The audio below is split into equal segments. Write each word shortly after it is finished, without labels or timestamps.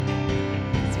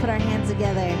put our hands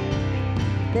together.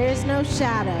 There's no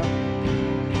shadow.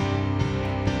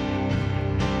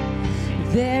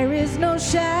 There is no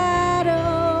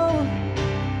shadow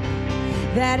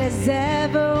that has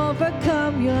ever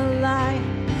overcome your life.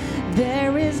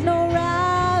 There is no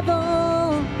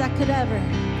rival that could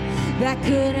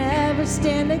ever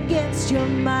stand against your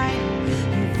might.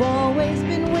 You've always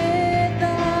been with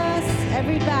us.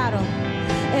 Every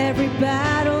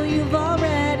battle you've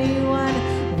already won.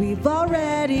 We've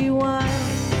already won.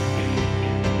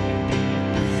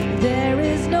 There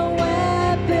is no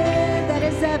weapon that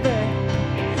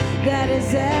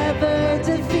has ever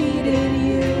defeated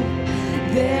you.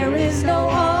 There is no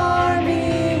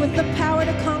army with the power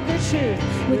to conquer truth,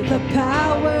 with the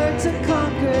power to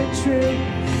conquer truth.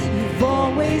 You've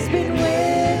always been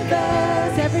with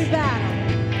us.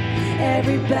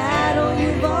 Every battle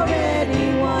you've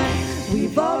already won.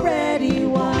 We've already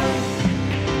won.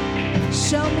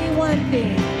 Show me one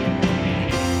thing.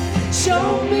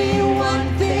 Show me one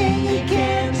thing he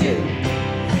can't do.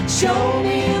 Show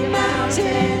me a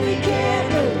mountain he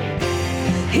can't move.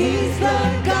 He's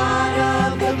the God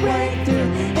of the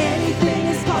breakthrough. Anything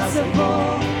is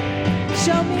possible.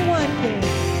 Show me one thing.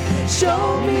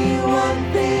 Show me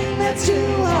one thing that's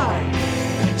too hard.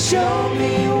 Show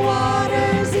me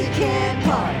waters he can't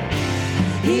part.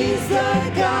 He's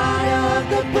the God of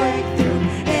the breakthrough.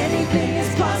 Anything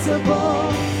is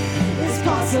possible. Is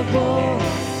possible.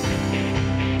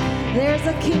 There's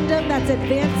a kingdom that's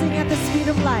advancing at the speed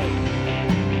of light.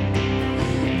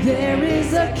 There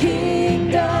is a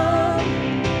kingdom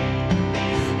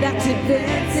that's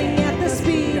advancing at the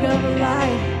speed of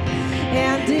light.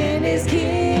 And in his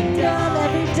kingdom,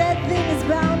 every dead thing is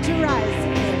bound to rise.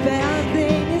 Bound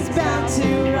thing is bound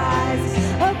to rise.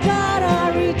 Oh God,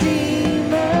 our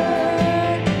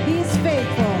Redeemer, he's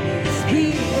faithful.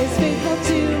 He is faithful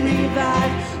to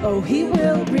revive. Oh, he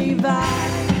will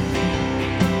revive.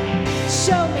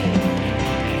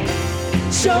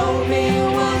 Show me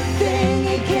one thing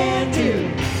he can't do.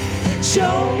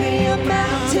 Show me a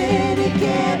mountain he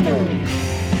can't move.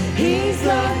 He's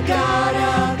the God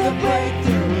of the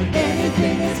breakthrough.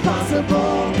 Anything is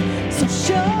possible. So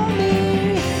show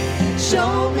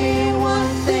me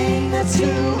one thing that's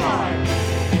too hard.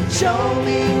 Show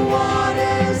me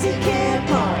waters he can't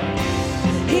part.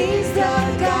 He's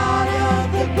the God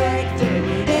of the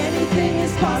breakthrough. Anything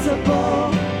is possible.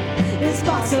 It's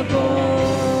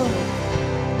possible.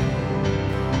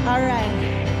 All right.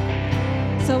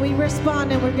 So we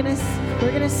respond and we're gonna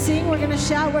sing, we're gonna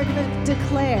shout, we're gonna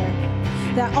declare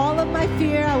that all of my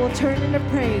fear I will turn into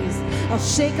praise. I'll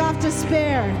shake off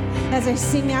despair as I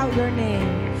sing out your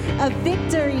name. A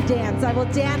victory dance I will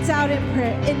dance out in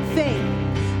faith.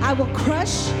 I will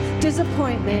crush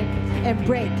disappointment and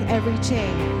break every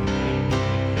chain.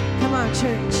 Come on,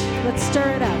 church, let's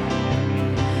stir it up.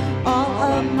 All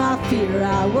of my fear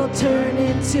I will turn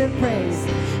into praise.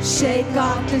 Shake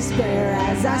off despair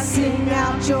as I sing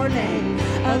out your name.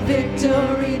 A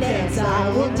victory dance I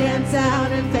will dance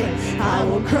out in faith. I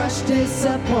will crush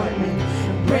disappointment,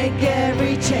 break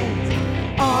every chain.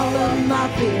 All of my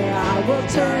fear I will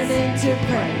turn into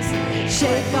praise.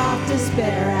 Shake off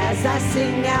despair as I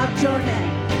sing out your name.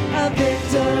 A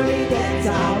victory dance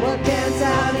I will dance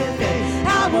out in faith.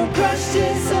 I will crush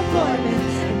disappointment,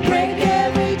 break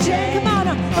every chain. Come on,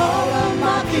 all of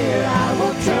my fear I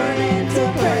will turn into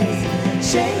praise.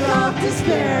 Shake off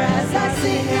despair as I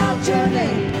sing out your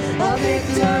name. A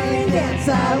victory dance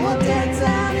I will dance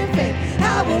out in faith.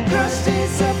 I will crush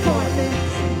disappointment,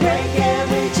 break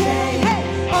every chain.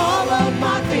 Hey, all of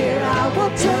my fear I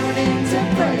will turn into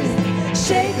praise.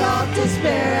 Shake off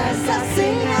despair as I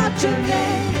sing out your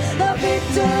name. A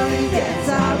victory dance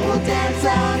I will dance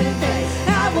out in faith.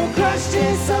 I will crush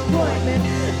disappointment,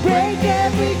 break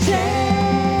every chain.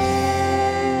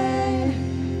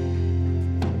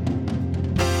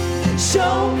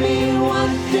 Show me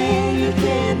one thing you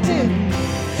can't do.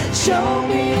 Show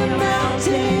me a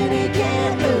mountain he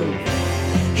can't move.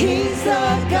 He's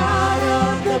the God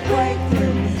of the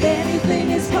breakthrough.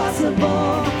 Anything is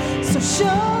possible. So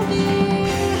show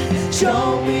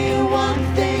me one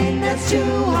thing that's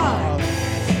too hard.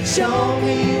 Show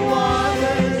me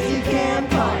waters you can't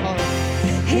part.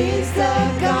 He's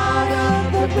the God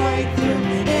of the breakthrough.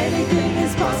 Anything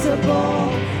is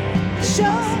possible.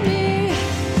 Show me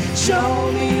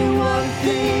one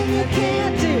thing you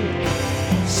can't do.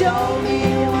 Show me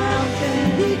one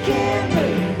thing he can't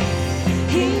move.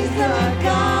 He's the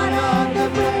God of the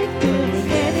breakthrough.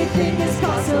 Anything is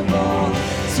possible.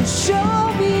 So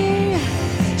show me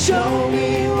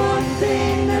one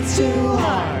thing that's too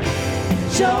hard.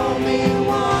 Show me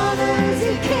waters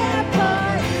he can't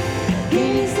part.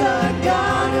 He's the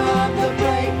God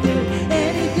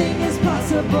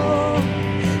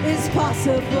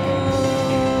Thank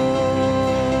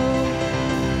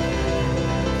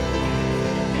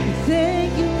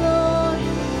you, Lord,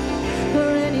 for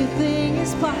anything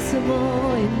is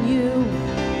possible in you.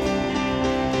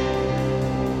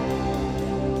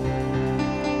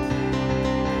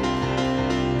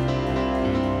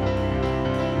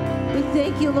 We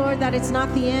thank you, Lord, that it's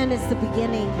not the end, it's the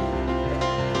beginning.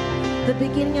 The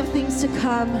beginning of things to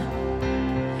come.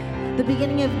 The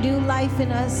beginning of new life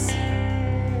in us.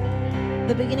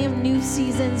 The beginning of new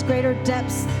seasons, greater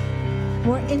depths,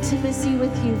 more intimacy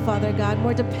with you, Father God,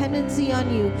 more dependency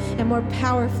on you, and more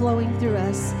power flowing through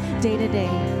us day to day.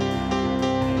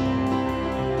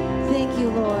 Thank you,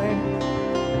 Lord.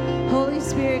 Holy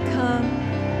Spirit, come.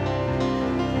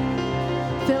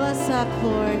 Fill us up,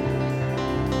 Lord,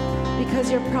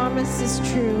 because your promise is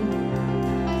true,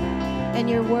 and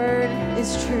your word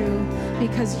is true,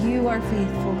 because you are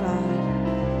faithful, God.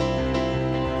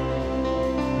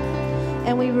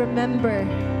 And we remember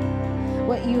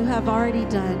what you have already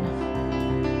done,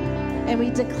 and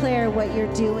we declare what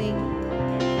you're doing,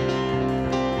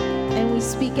 and we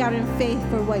speak out in faith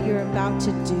for what you're about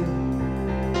to do.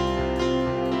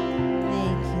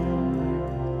 Thank you, Lord.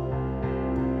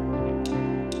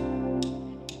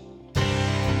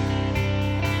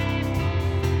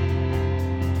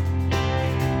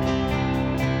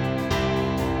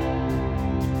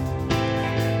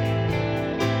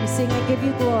 We sing, I give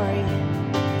you glory.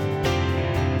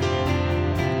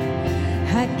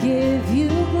 I give you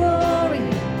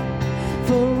glory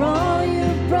for all you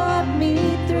brought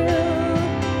me through.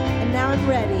 And now I'm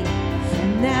ready.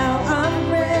 And now I'm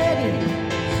ready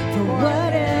for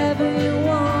whatever you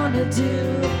want to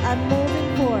do. I'm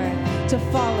moving forward to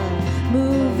follow.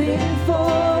 Moving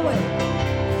forward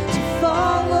to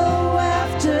follow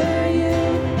after you.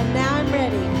 And now I'm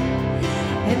ready.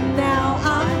 And now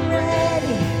I'm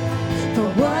ready for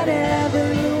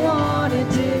whatever you want to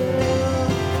do.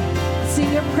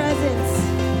 Your presence,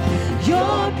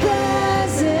 your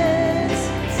presence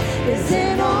is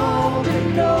an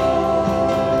open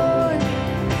door.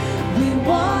 We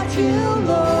want you,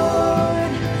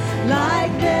 Lord,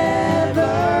 like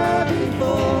never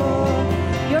before.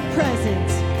 Your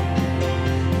presence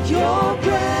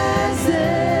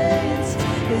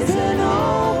is an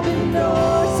open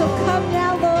door. So come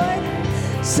now, Lord.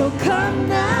 So come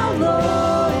now,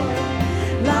 Lord,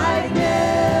 like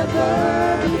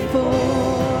never before.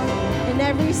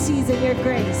 Every season, your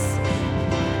grace.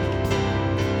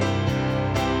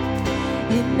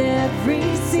 In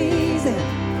every season,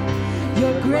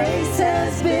 your grace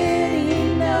has been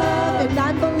enough. And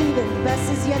I'm believing the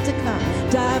best is yet to come.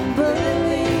 And I'm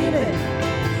believing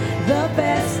the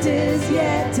best is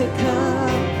yet to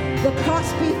come. The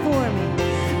cross before me,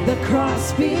 the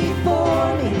cross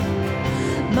before me,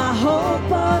 my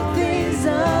hope of things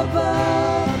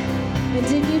above. And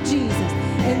in you, Jesus.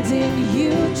 And in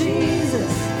you,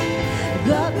 Jesus,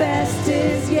 the best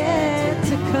is yet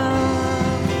to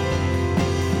come.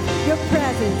 Your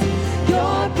presence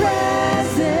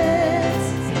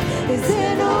is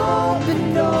an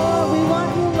open door. We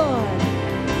want you, Lord.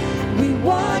 We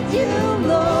want you,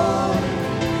 Lord,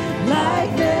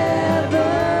 like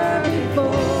never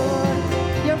before.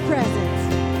 Your presence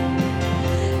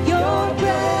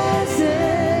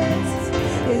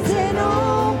is an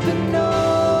open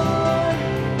door.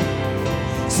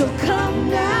 So come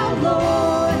now,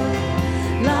 Lord,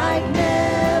 like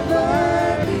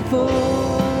never before.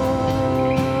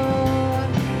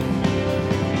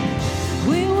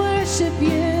 We worship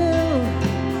you.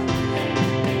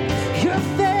 You're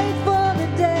faithful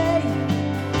today.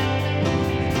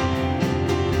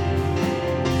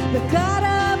 The God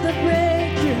of the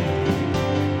breakthrough.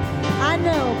 I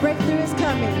know breakthrough is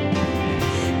coming.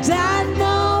 I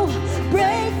know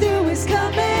breakthrough is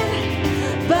coming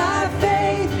by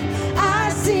faith. I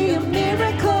see a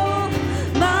miracle.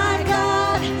 My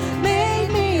God made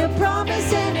me a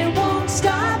promise and it won't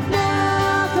stop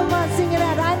now. Come on, sing it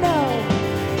out.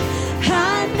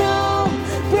 I know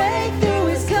breakthrough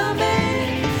is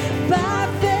coming by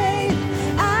faith.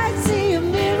 I see a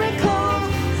miracle.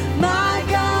 My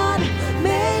God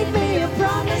made me a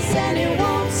promise and it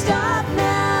won't stop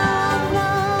now.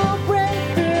 No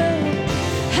breakthrough.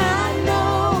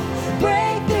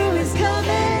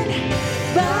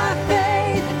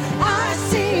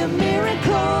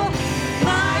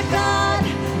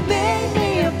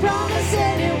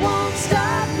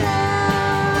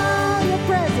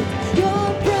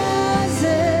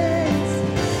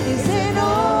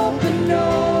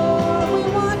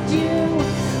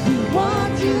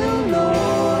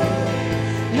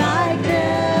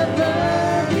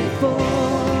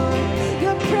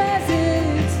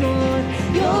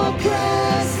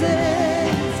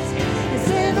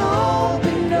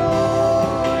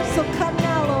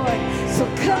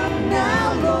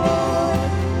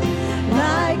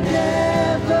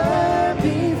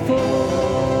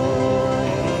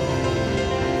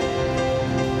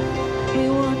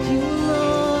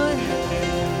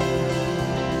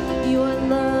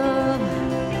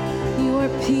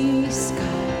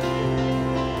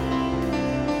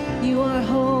 You are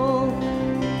whole.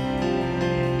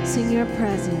 Sing your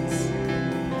presence.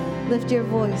 Lift your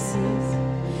voices.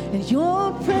 And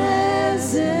your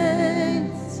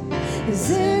presence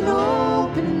is an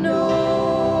open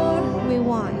door. We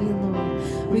want you,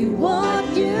 Lord. We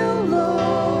want you,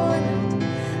 Lord,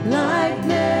 like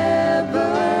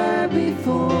never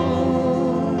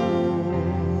before.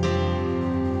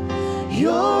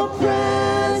 Your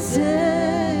presence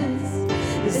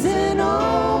is an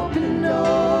open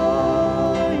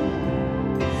door.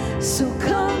 So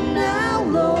come now,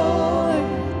 Lord,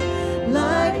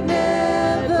 like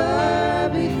never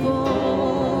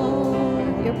before.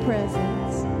 Your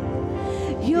presence.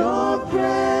 Your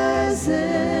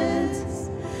presence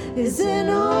is an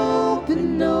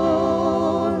open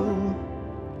door.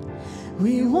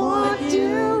 We want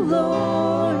you,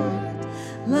 Lord,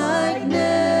 like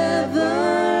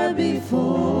never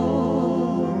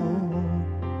before.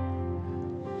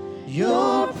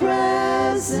 Your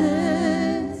presence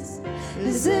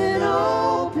is an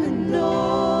open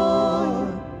door.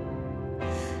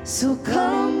 So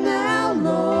come now,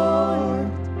 Lord,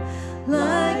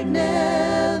 like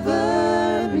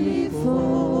never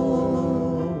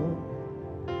before.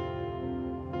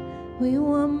 We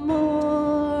want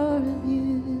more of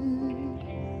you.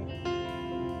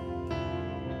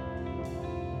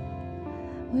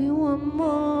 We want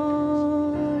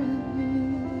more of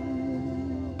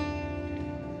you,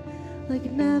 like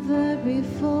never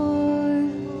before.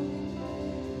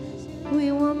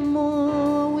 We want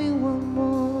more,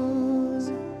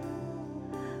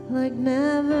 like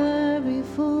never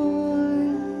before.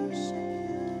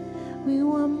 We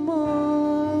want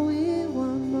more, we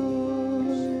want more.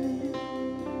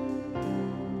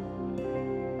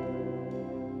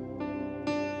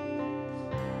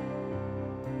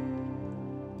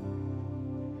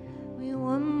 We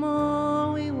want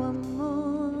more, we want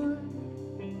more.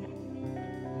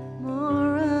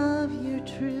 More of your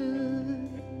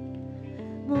truth,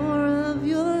 more of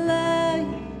your life,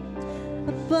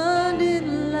 abundant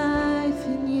life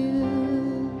in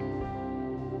you.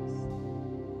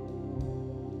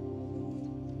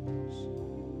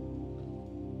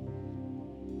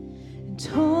 And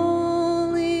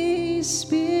Holy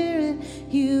Spirit,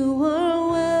 you are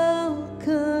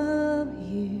welcome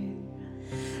here.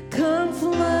 Come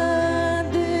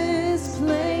flood this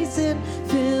place and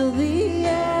fill the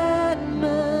atmosphere.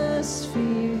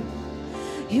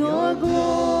 Your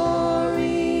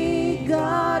glory,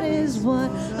 God, is what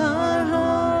our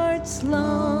hearts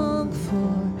long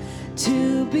for,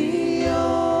 to be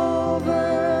overcome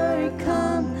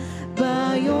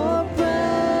by your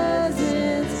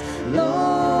presence,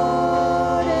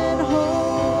 Lord. And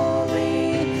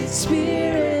Holy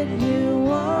Spirit, you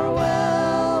are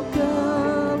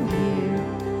welcome here.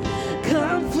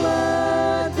 Come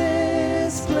flood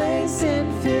this place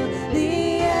and fill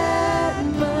the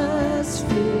atmosphere.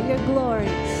 Your glory,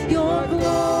 your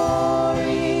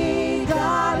glory,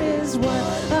 God, is what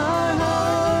our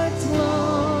hearts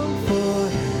long for,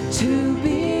 to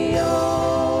be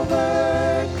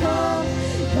overcome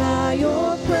by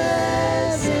your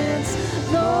presence,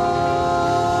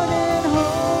 Lord. And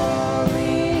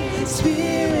Holy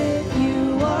Spirit,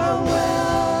 you are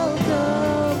welcome.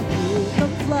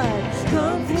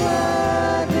 Come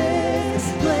flood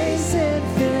this place and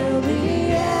fill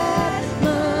the atmosphere.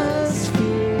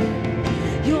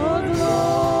 Your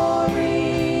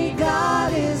glory,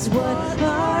 God, is what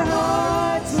our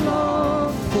hearts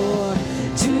long for,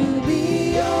 to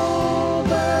be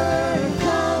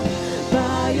overcome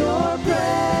by your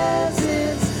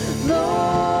presence, Lord.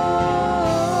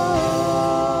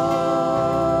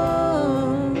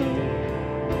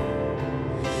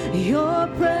 Your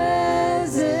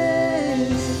presence,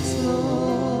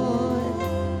 Lord.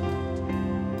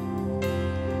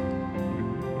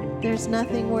 There's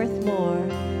nothing worth more.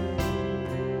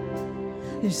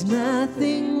 There's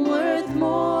nothing worth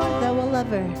more that will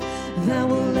ever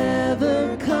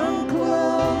come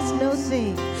close.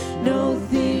 No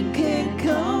thing can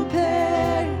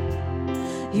compare.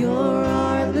 You're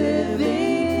our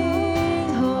living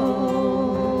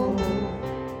hope.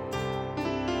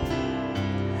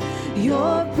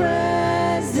 Your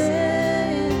presence,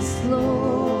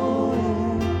 Lord.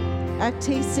 I've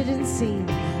tasted and seen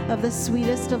of the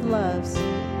sweetest of loves.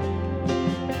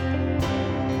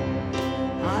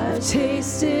 I've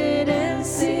tasted and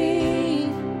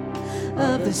seen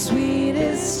of the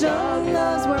sweetest of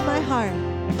loves, where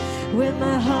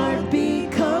my heart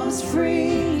becomes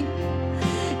free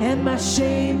and my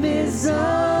shame is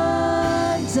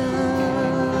undone.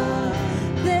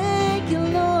 Thank you,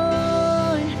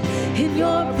 Lord, in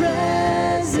your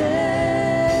presence,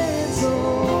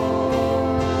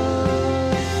 Lord.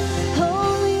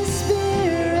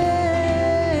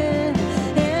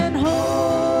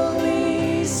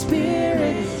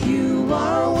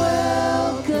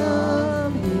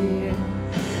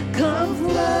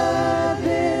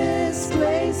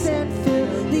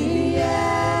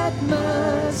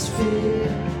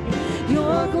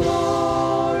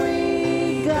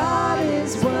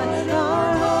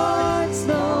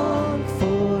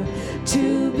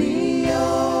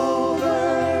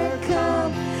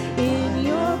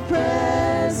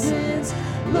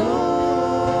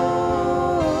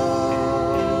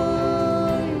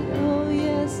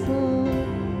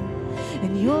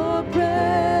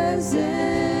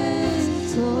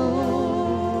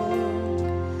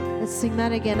 Sing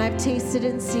that again. I've tasted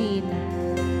and seen.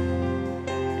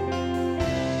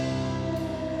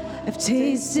 I've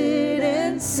tasted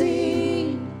and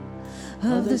seen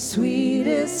of the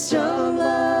sweetest of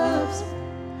loves,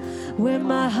 where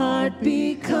my heart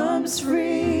becomes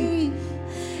free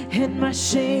and my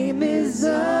shame is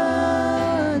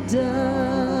undone.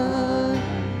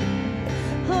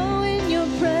 Oh, in your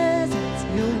presence,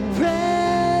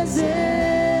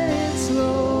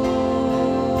 Lord.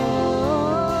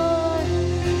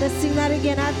 Let's sing that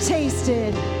again. I've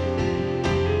tasted.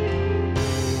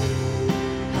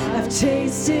 I've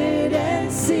tasted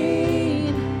and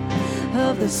seen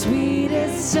of the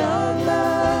sweetest of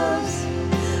loves,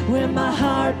 where my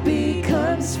heart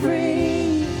becomes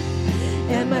free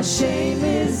and my shame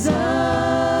is undone.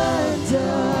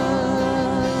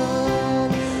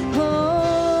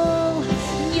 Oh,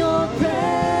 in your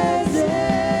presence,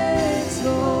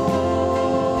 Lord.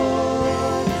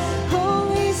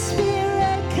 Holy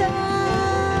Spirit, come.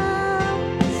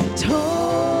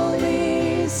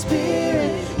 Holy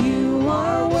Spirit, you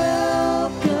are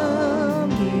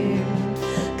welcome here.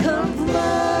 Come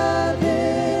flood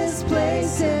this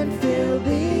place and fill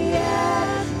the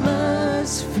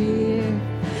atmosphere.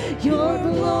 Your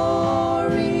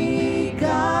glory,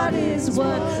 God, is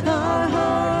what our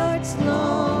hearts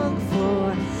long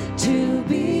for, to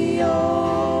be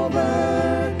overcome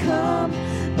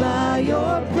by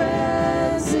your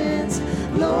presence,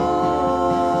 Lord.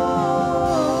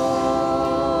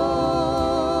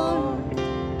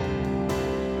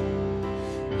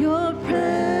 Your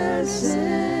presence,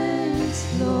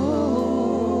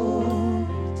 Lord.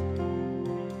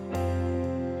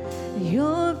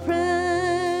 Your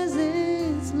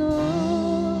presence,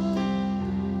 Lord.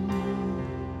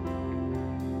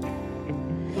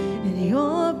 In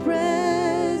your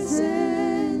presence,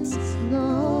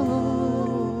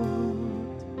 Lord.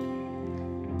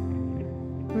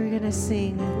 We're going to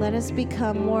sing, let us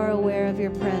become more aware of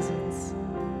your presence.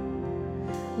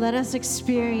 Let us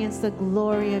experience the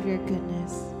glory of your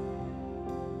goodness.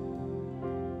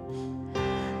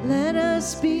 Let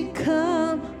us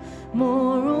become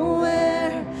more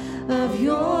aware of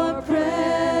your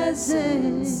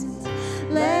presence.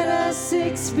 Let us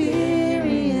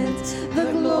experience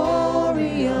the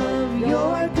glory of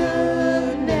your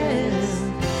goodness.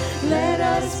 Let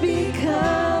us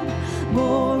become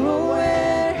more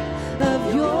aware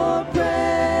of your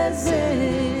presence.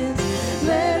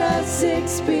 Let us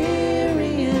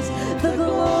experience the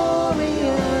glory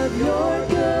of your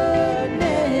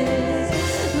goodness.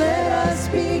 Let us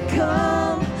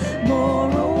become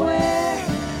more aware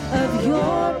of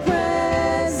your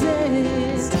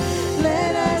presence.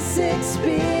 Let us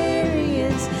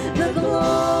experience the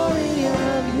glory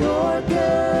of your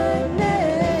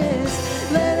goodness.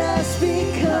 Let us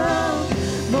become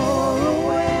more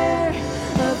aware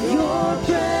of your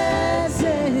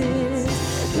presence.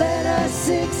 Let us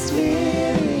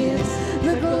experience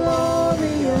the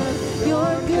glory of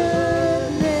your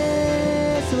goodness,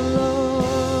 Lord.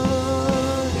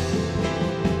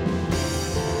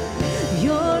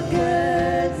 Your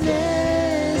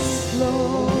goodness,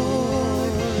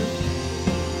 Lord.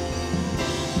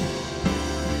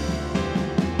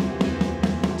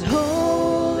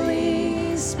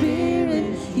 Holy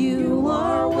Spirit, you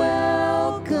are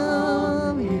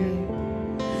welcome here.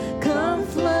 Come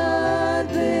flood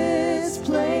this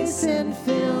place and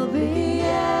fill the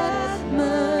atmosphere.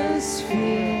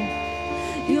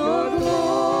 Your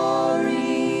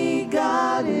glory,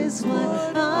 God, is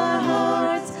what our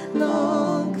hearts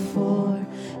long for,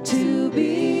 to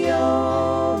be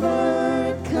overcome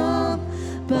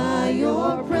by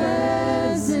your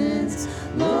presence,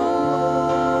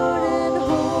 Lord. And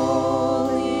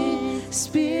Holy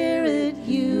Spirit,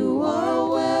 you are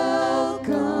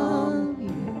welcome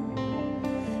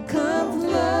here. Come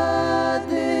flood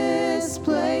this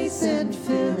place and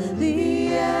fill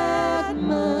the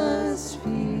atmosphere.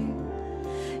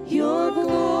 Your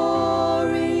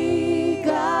glory,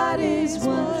 God, is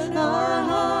what our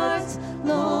hearts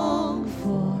long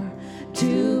for,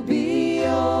 to be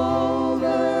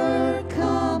overcome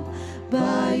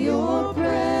by your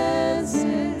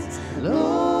presence,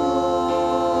 Lord.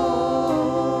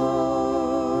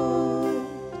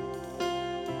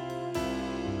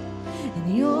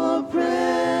 In your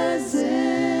presence,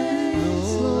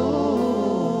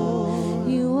 Lord,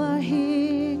 you are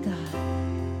here, God.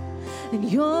 In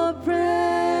your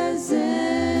presence,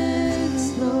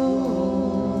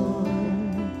 Lord.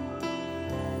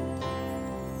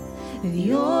 In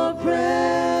your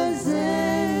presence,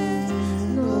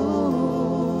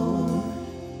 Lord.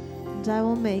 And I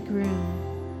will make room.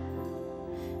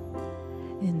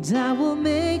 And I will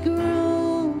make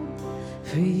room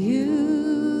for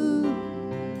you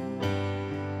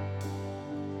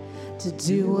to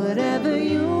do whatever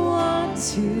you want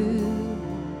to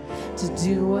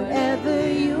do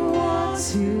whatever you want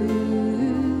to,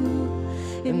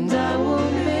 and I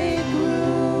will make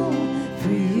room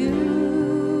for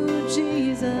you,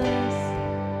 Jesus,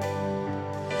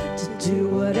 to do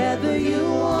whatever you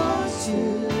want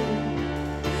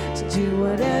to do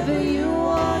whatever you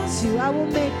want to. I will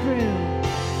make room,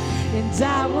 and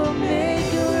I will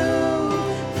make room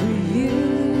for you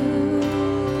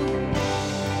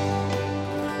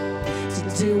to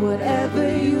do whatever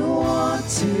you want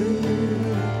to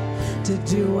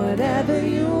do whatever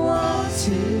you want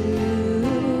to,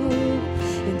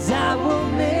 and I will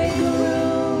make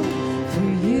room for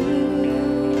you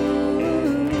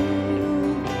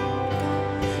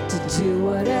to do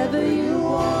whatever you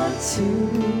want to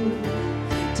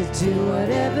do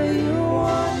whatever you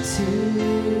want to.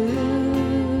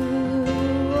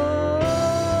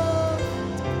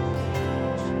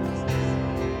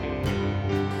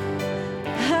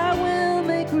 I will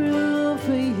make room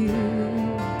for you.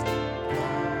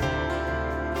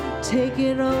 Take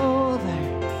it over,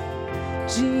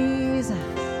 Jesus.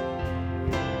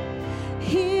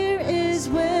 Here is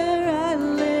where I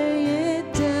lay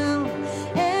it down,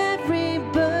 every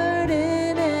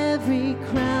burden, every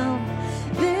crown.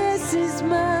 This is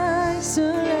my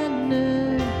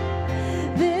surrender.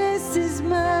 This is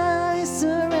my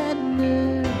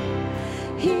surrender.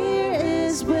 Here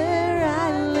is where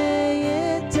I lay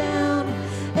it down,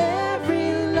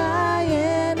 every lie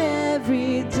and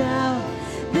every doubt.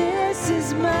 This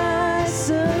is my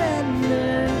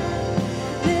surrender.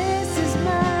 This is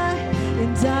my,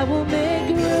 and I will make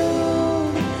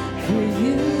room for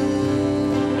you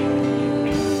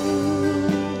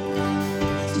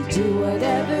to do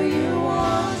whatever you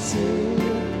want to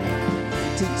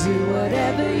do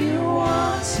whatever you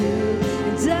want to,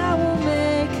 and I will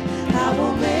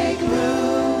make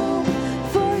room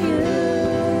for you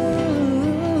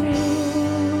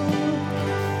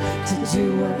to do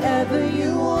whatever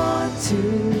you want to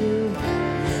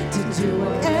do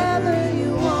whatever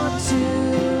you want to.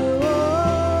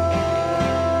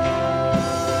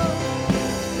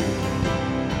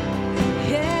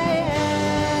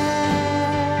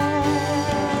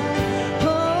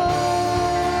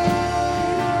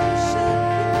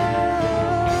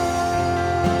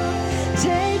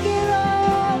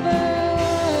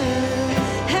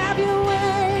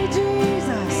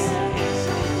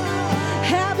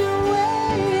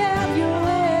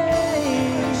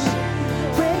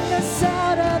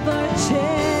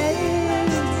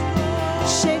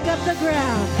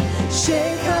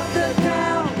 Shake up the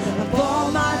ground of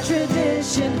all my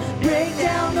tradition, break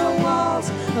down the walls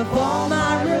of all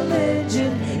my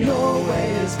religion. Your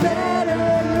way is better,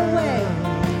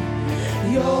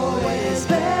 your way is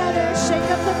better. Shake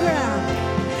up the ground,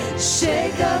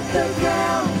 shake up the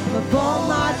ground of all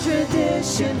my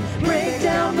tradition, break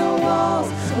down the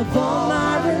walls of all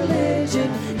my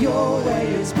religion. Your way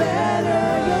is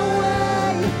better,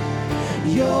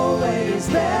 your way is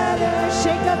better.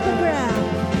 Shake up the ground.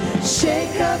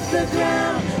 Shake up the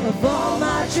ground of all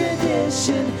my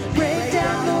tradition, break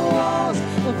down the walls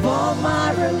of all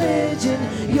my religion.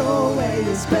 Your way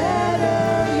is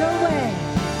better,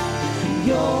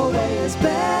 your way is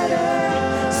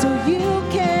better. So you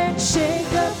can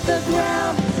shake up the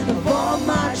ground of all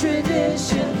my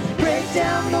tradition, break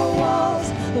down the walls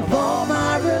of all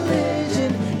my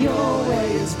religion. Your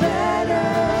way is better,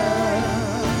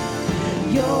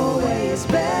 your way is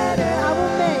better.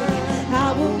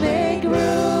 I will make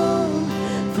room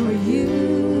for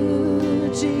you,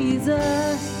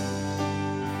 Jesus,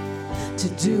 to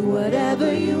do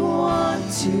whatever you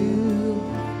want to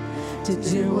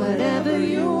do whatever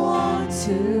you want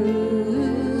to,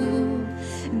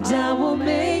 and I will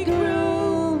make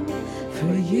room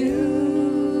for you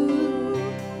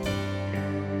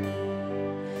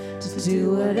to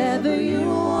do whatever you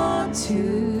want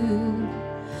to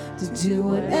do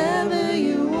whatever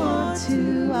you want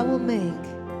to. I will make,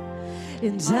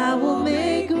 and I will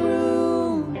make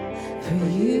room for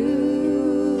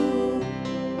you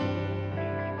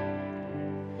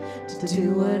to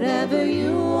do whatever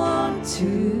you want to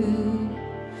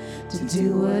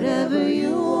do whatever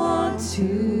you want to,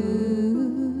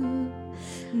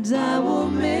 and I will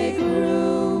make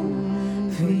room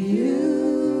for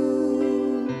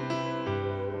you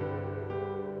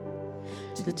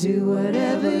to do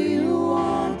whatever you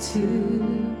want to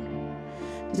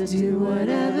do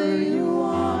whatever you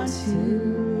want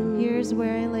to. Here's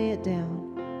where I lay it down.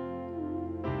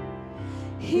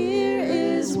 Here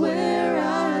is where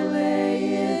I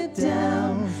lay it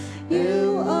down.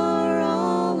 You are all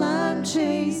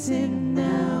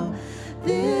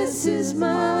is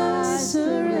my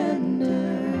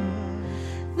surrender.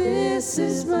 This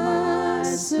is my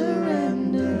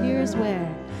surrender. Here's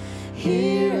where.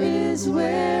 Here is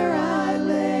where I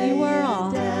lay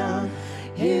it down.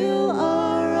 You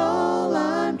are all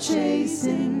I'm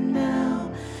chasing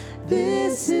now.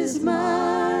 This is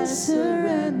my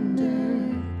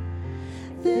surrender.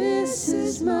 This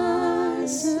is my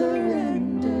surrender.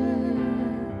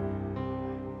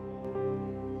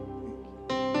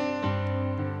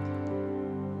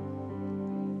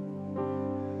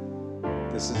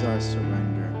 This is our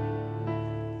surrender.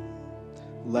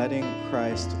 Letting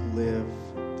Christ live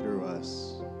through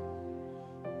us.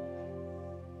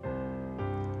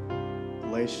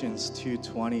 Galatians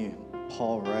 2:20,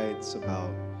 Paul writes about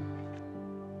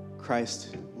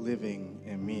Christ living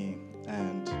in me,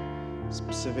 and a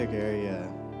specific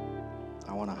area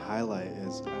I want to highlight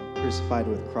is I'm crucified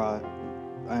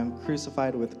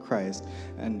with Christ,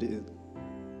 and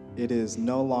it is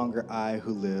no longer I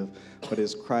who live, but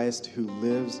is Christ who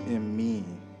lives in me.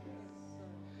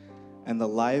 And the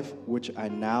life which I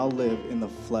now live in the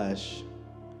flesh,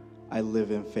 I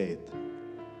live in faith.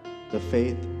 The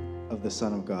faith of the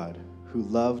Son of God, who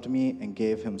loved me and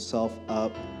gave himself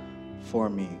up for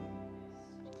me.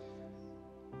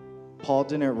 Paul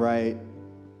didn't write,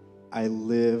 I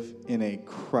live in a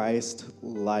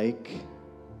Christ-like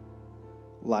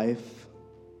life,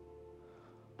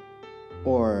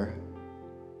 or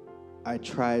I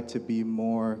try to be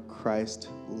more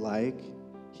Christ-like.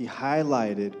 He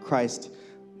highlighted Christ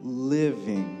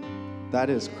living.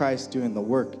 That is Christ doing the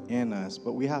work in us.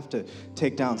 But we have to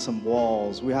take down some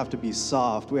walls. We have to be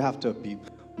soft. We have to be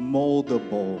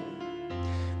moldable.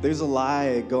 There's a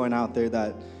lie going out there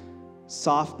that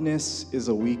softness is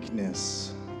a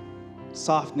weakness.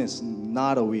 Softness,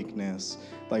 not a weakness.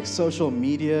 Like social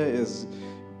media is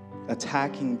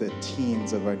attacking the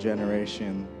teens of our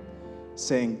generation,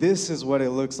 saying this is what it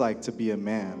looks like to be a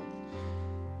man.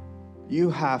 You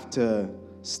have to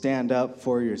stand up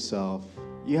for yourself.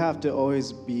 You have to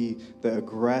always be the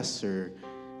aggressor,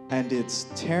 and it's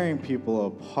tearing people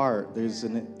apart. There's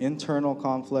an internal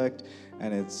conflict,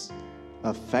 and it's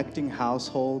affecting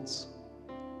households.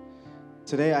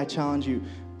 Today, I challenge you,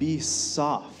 be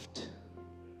soft.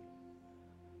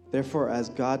 Therefore, as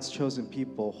God's chosen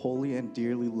people, holy and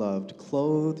dearly loved,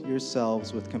 clothe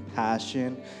yourselves with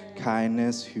compassion,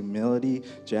 kindness, humility,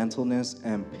 gentleness,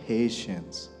 and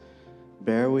patience.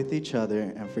 Bear with each other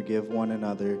and forgive one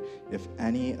another if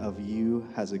any of you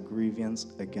has a grievance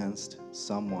against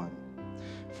someone.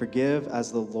 Forgive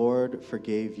as the Lord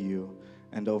forgave you,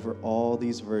 and over all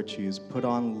these virtues put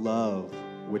on love,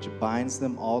 which binds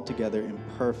them all together in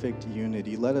perfect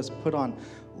unity. Let us put on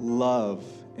love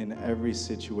in every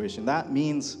situation. That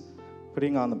means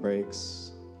putting on the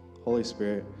brakes. Holy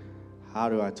Spirit, how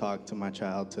do I talk to my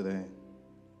child today?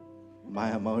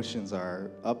 My emotions are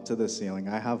up to the ceiling.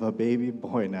 I have a baby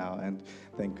boy now, and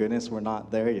thank goodness we're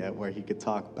not there yet where he could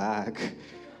talk back.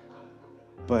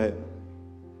 But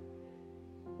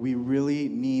we really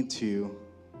need to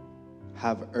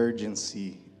have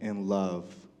urgency in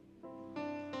love.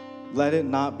 Let it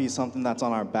not be something that's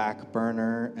on our back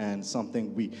burner and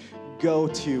something we go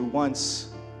to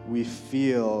once we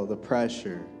feel the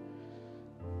pressure.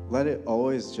 Let it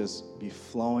always just be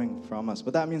flowing from us.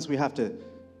 But that means we have to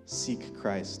seek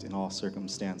Christ in all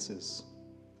circumstances.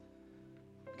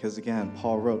 Because again,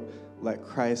 Paul wrote, let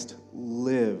Christ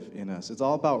live in us. It's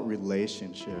all about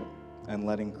relationship and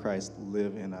letting Christ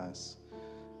live in us.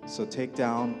 So take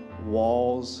down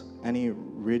walls, any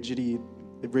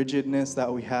rigidness that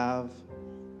we have,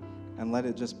 and let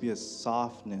it just be a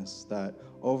softness that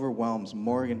overwhelms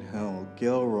Morgan Hill,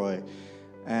 Gilroy,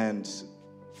 and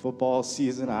football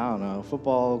season, I don't know,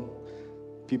 football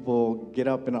people get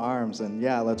up in arms and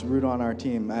yeah, let's root on our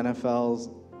team. NFL's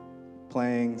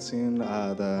playing soon.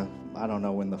 I don't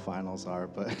know when the finals are,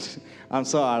 but I'm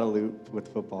so out of loop with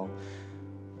football.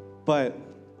 But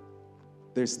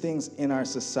there's things in our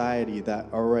society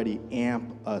that already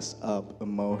amp us up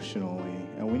emotionally,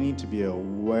 and we need to be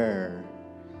aware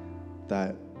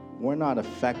that we're not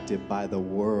affected by the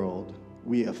world.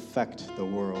 We affect the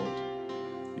world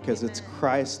because it's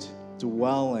Christ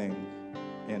dwelling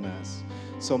in us.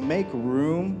 So make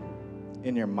room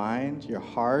in your mind, your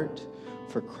heart,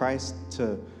 for Christ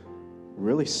to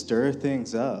really stir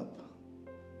things up.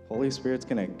 Holy Spirit's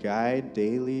going to guide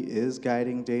daily, is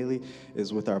guiding daily,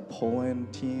 is with our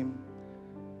Poland team.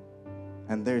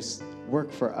 And there's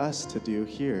work for us to do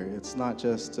here. It's not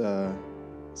just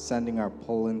sending our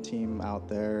Poland team out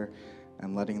there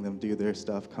and letting them do their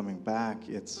stuff coming back.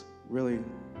 It's really,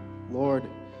 Lord,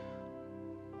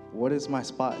 what is my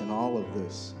spot in all of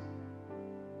this?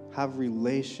 have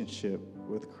relationship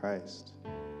with Christ.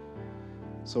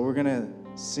 So we're going to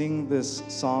sing this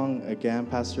song again.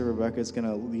 Pastor Rebecca is going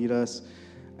to lead us,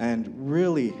 and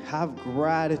really have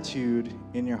gratitude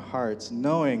in your hearts,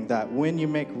 knowing that when you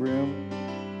make room,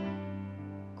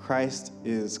 Christ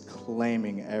is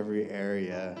claiming every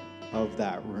area of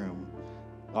that room.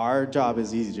 Our job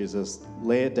is easy, just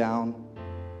lay it down,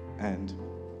 and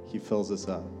he fills us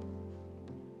up.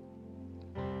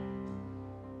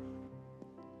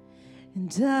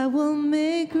 And I will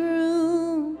make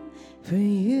room for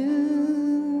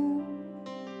you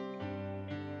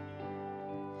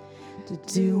to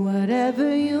do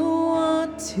whatever you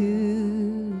want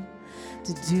to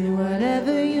do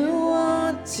whatever you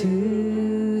want to.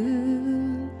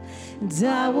 And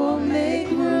I will make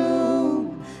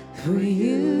room for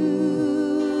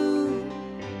you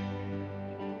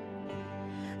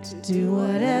to do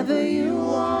whatever you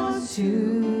want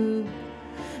to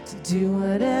do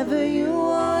whatever you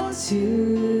want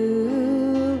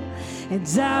to.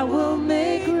 And I will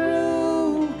make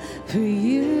room for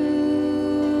you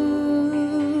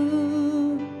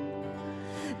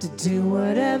to do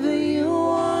whatever you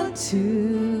want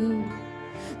to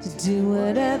do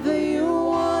whatever you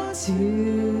want to.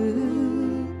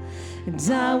 And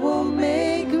I will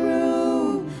make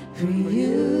room for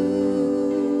you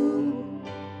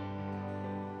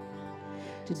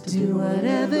to do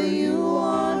whatever you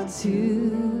want to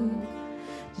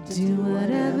do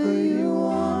whatever you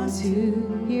want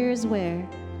to. Here's where.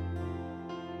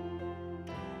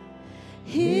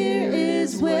 Here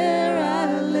is where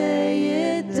I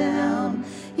lay it down.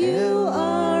 You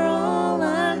are all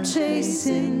I'm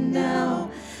chasing now.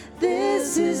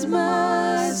 This is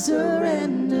my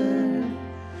surrender.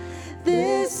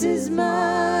 This is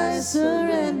my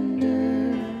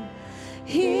surrender.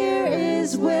 Here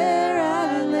is where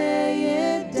I lay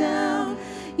it down.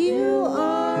 You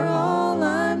are all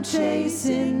I'm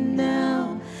chasing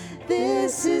now.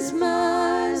 This is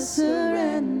my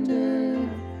surrender.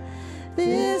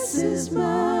 This is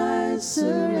my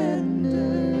surrender.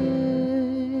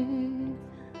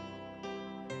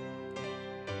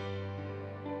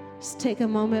 Just take a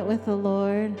moment with the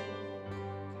Lord.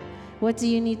 What do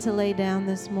you need to lay down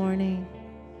this morning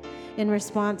in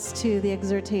response to the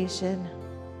exhortation?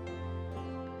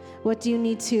 What do you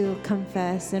need to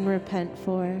confess and repent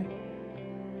for?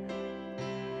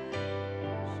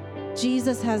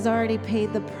 Jesus has already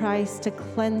paid the price to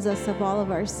cleanse us of all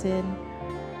of our sin.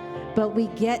 But we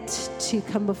get to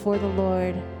come before the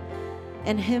Lord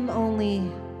and Him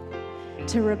only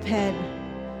to repent,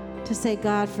 to say,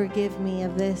 God, forgive me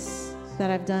of this that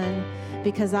I've done,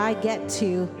 because I get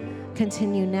to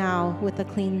continue now with a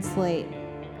clean slate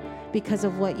because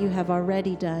of what you have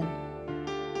already done.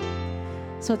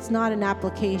 So it's not an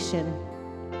application.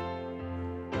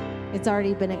 It's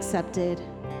already been accepted.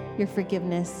 Your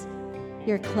forgiveness,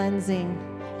 your cleansing,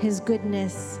 His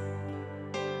goodness.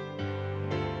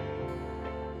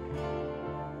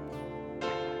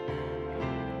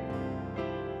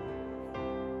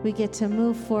 We get to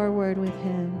move forward with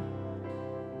Him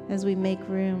as we make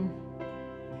room.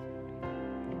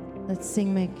 Let's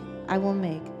sing, I will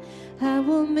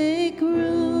make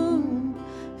room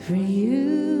for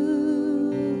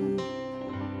you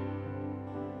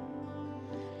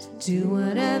to do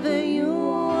whatever you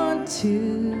want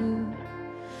to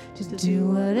do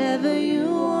whatever you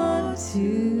want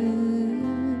to.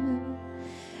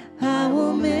 I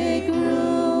will make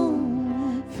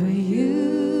room for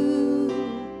you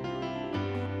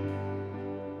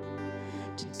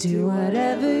to do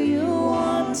whatever you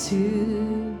want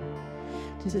to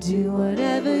do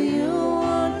whatever you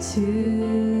want to.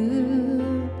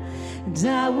 And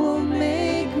I will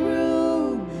make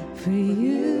room for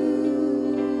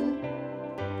you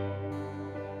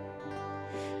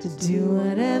to do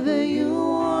whatever you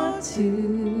want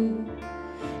to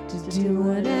do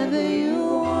whatever you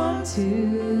want to.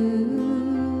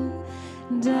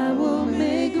 And I will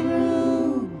make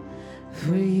room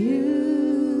for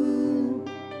you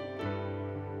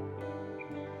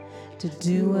to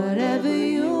do whatever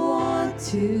you want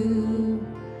to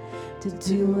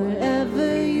do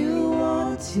whatever you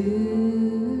want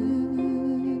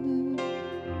to.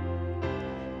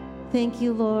 Thank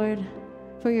you, Lord,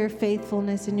 for your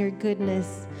faithfulness and your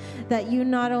goodness, that you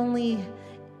not only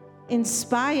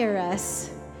inspire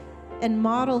us and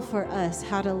model for us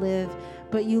how to live,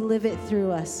 but you live it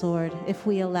through us, Lord, if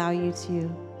we allow you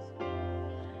to.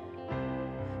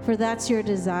 For that's your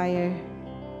desire,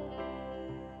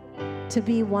 to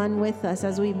be one with us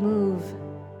as we move,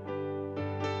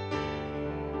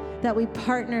 that we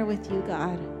partner with you,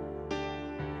 God,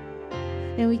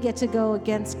 and we get to go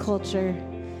against culture,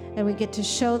 And we get to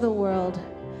show the world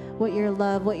what your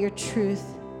love, what your truth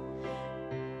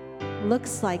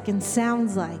looks like and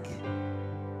sounds like.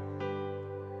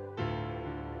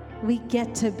 We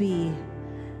get to be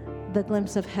the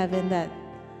glimpse of heaven that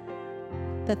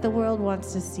the world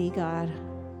wants to see, God,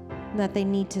 and that they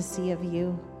need to see of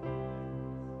you.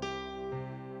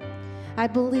 I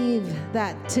believe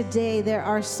that today there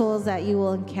are souls that you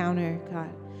will encounter, God,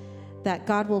 that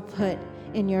God will put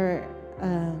in your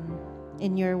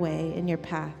way, in your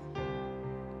path,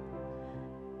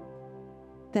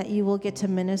 that you will get to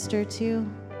minister to,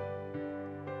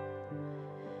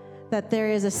 that there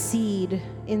is a seed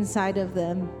inside of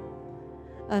them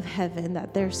of heaven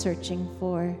that they're searching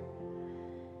for.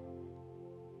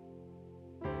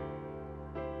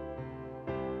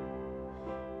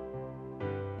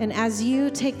 And as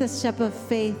you take the step of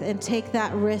faith and take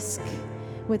that risk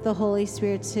with the Holy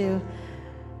Spirit to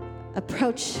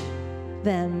approach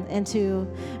them and to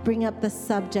bring up the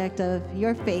subject of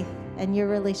your faith and your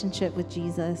relationship with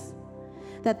Jesus,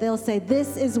 that they'll say,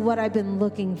 this is what I've been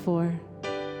looking for.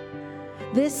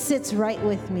 This sits right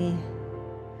with me.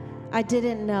 I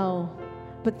didn't know,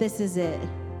 but this is it.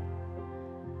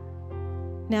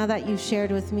 Now that you've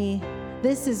shared with me,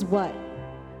 this is what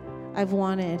I've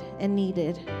wanted and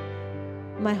needed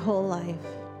my whole life.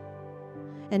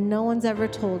 And no one's ever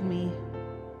told me.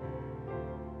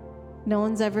 No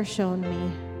one's ever shown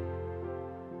me.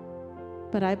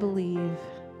 But I believe.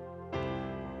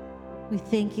 We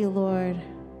thank you, Lord.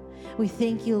 We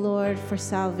thank you, Lord, for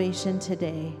salvation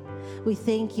today. We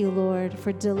thank you, Lord,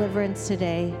 for deliverance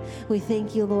today. We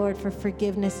thank you, Lord, for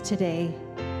forgiveness today.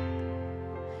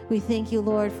 We thank you,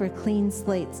 Lord, for clean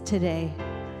slates today.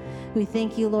 We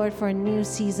thank you, Lord, for a new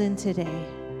season today.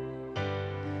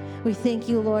 We thank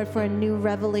you, Lord, for a new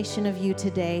revelation of you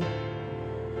today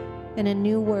and a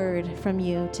new word from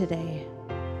you today.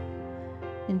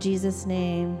 In Jesus'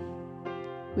 name,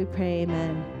 we pray,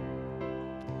 amen.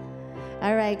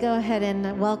 All right, go ahead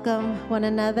and welcome one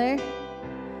another.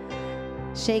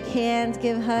 Shake hands,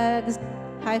 give hugs,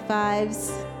 high fives.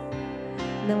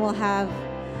 And then we'll have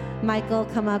Michael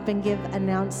come up and give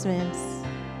announcements.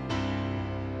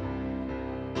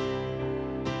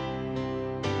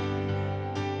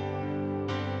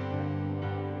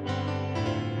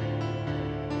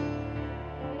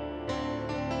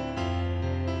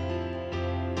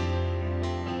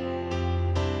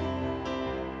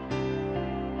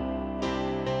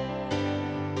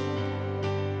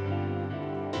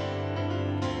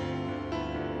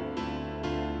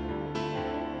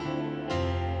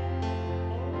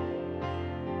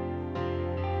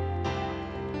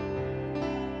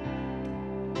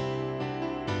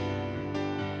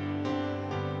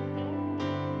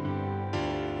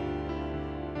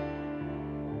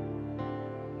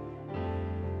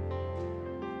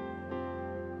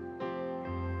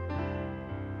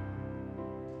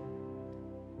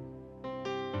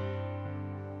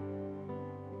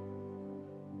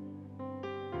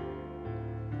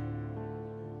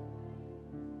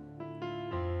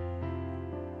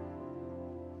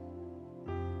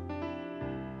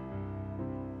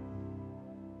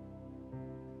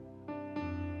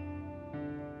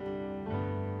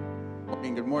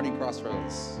 Good morning,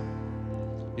 Crossroads.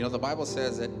 You know, the Bible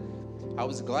says that I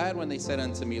was glad when they said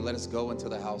unto me, let us go into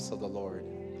the house of the Lord.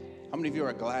 How many of you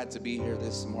are glad to be here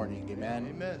this morning? Amen.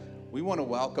 Amen. We want to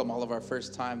welcome all of our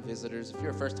first-time visitors. If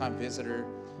you're a first-time visitor,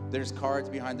 there's cards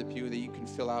behind the pew that you can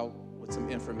fill out with some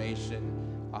information.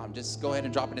 Just go ahead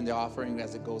and drop it in the offering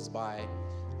as it goes by.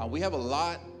 We have a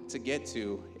lot to get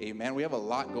to. Amen. We have a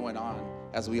lot going on,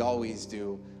 as we always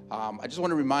do. I just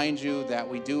want to remind you that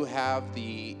we do have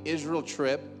the Israel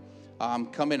trip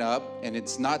coming up, and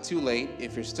it's not too late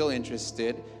if you're still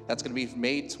interested. That's going to be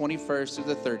May 21st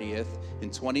through the 30th in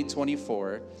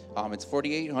 2024. It's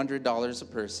 $4,800 a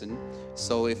person.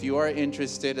 So if you are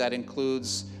interested, that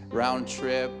includes round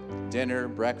trip, dinner,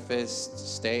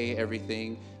 breakfast, stay,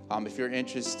 everything. If you're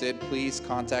interested, please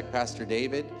contact Pastor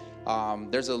David.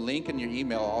 There's a link in your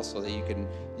email also that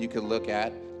you can look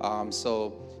at.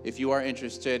 So if you are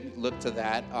interested, look to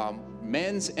that.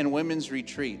 Men's and women's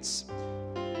retreats.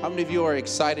 How many of you are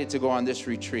excited to go on this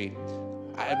retreat?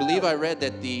 I believe I read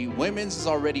that the women's is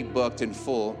already booked in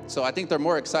full. So I think they're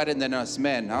more excited than us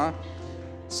men, huh?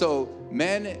 So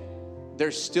men,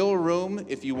 there's still room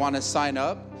if you want to sign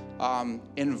up.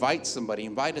 Invite somebody,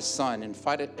 invite a son,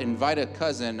 invite a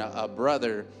cousin, a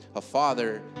brother, a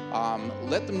father.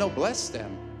 Let them know, bless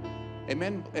them.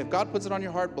 Amen. If God puts it on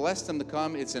your heart, bless them to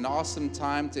come. It's an awesome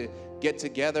time to get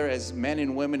together as men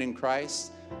and women in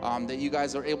Christ, that you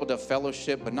guys are able to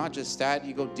fellowship, but not just that,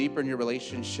 you go deeper in your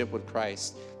relationship with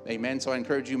Christ. Amen. So I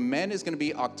encourage you, men is going to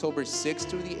be October 6th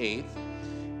through the 8th,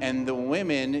 and the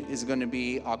women is going to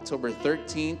be October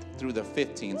 13th through the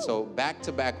 15th. So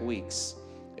back-to-back weeks.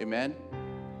 Amen.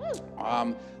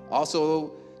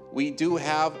 Also, we do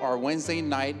have our Wednesday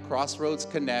night Crossroads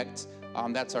Connect.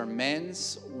 That's our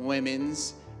men's,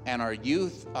 women's, and our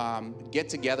youth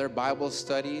get-together Bible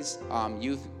studies.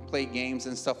 Youth play games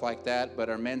and stuff like that, but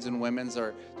our men's and women's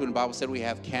are doing Bible study. We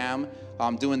have Cam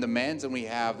doing the men's, and we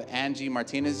have Angie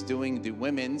Martinez doing the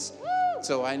women's.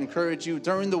 So I encourage you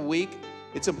during the week.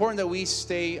 It's important that we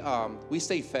stay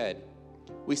fed.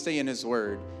 We stay in His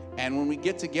Word. And when we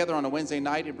get together on a Wednesday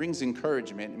night, it brings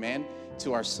encouragement, man,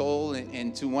 to our soul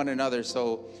and to one another.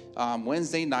 So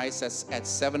Wednesday nights, that's at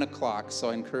 7 o'clock. So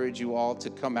I encourage you all to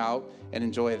come out and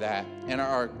enjoy that. And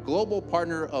our global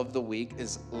partner of the week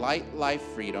is Light Life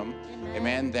Freedom.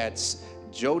 Amen. That's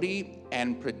Jody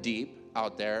and Pradeep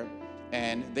out there.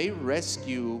 And they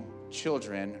rescue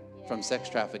children from sex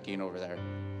trafficking over there.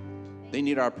 They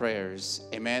need our prayers.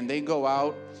 Amen. They go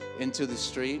out into the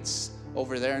streets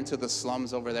over there, into the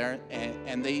slums over there,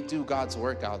 and they do God's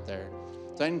work out there.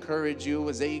 So I encourage you,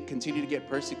 as they continue to get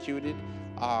persecuted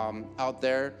out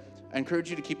there, I encourage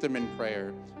you to keep them in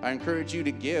prayer. I encourage you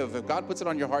to give. If God puts it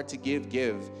on your heart to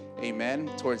give. Amen,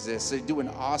 towards this. They do an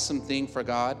awesome thing for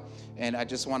God, and I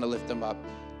just want to lift them up.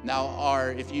 Now,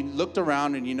 if you looked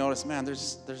around and you notice, man,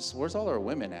 where's all our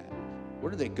women at?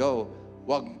 Where do they go?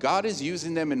 Well, God is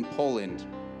using them in Poland.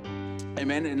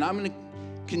 Amen, and I'm going to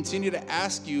continue to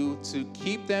ask you to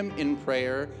keep them in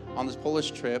prayer on this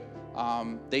Polish trip.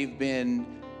 They've been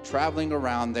traveling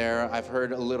around there. I've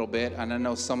heard a little bit, and I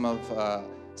know some of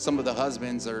the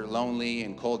husbands are lonely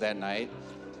and cold at night,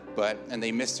 and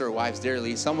they miss their wives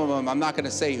dearly. Some of them, I'm not going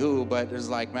to say who, but there's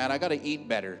like, man, I got to eat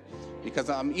better because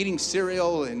I'm eating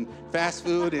cereal and fast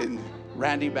food, and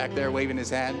Randy back there waving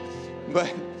his hand.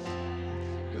 But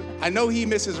I know he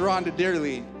misses Rhonda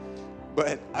dearly,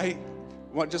 but I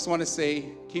just want to say,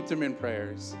 keep them in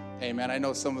prayers. Amen. I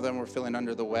know some of them were feeling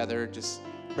under the weather. Just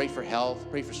pray for health,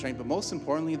 pray for strength, but most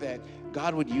importantly, that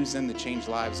God would use them to change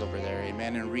lives over there.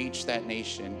 Amen. And reach that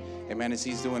nation. Amen. As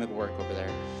He's doing a work over there.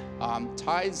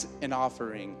 Tithes and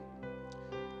offering.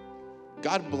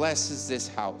 God blesses this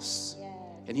house. Yes.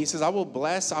 And He says, I will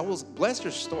bless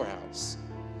your storehouse.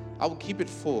 I will keep it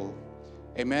full.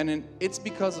 Amen. And it's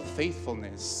because of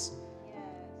faithfulness.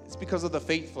 It's because of the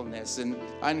faithfulness. And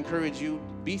I encourage you,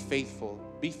 be faithful.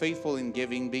 Be faithful in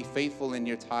giving. Be faithful in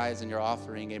your tithes and your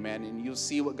offering. Amen. And you'll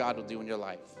see what God will do in your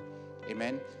life.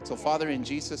 Amen. So, Father, in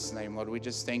Jesus' name, Lord, we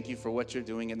just thank you for what you're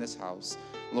doing in this house.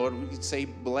 Lord, we say,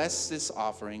 bless this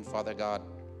offering, Father God,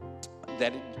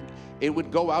 that it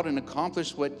would go out and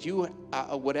accomplish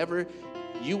whatever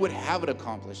you would have it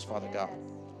accomplished, Father God.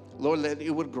 Lord, that it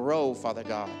would grow, Father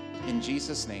God. In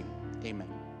Jesus' name, amen.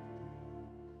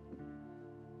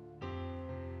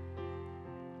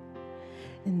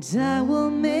 And I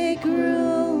will make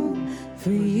room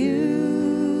for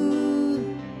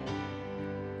you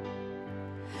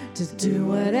to do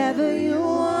whatever you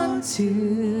want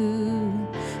to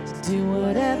do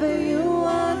whatever you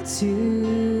want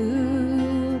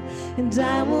to. And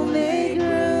I will make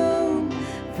room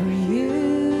for you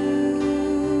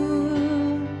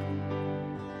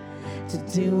to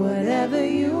do whatever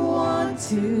you want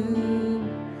to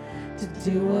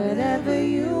do whatever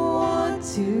you want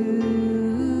to.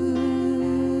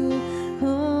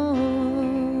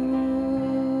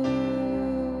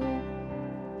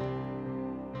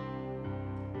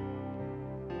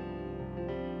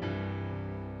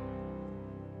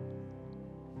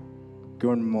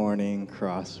 Good morning,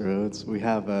 Crossroads. We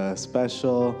have a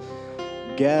special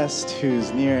guest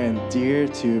who's near and dear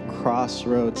to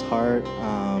Crossroads' heart.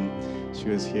 She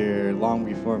was here long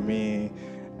before me,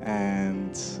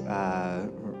 and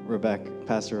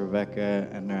Pastor Rebecca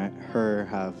and her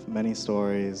have many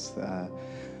stories.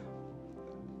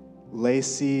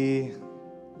 Lacey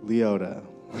Leota.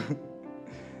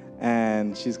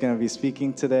 And she's going to be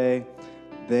speaking today.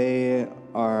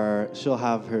 She'll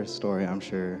have her story, I'm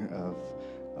sure, of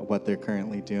what they're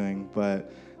currently doing,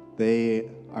 but they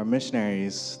are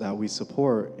missionaries that we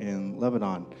support in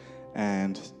Lebanon.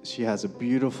 And she has a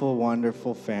beautiful,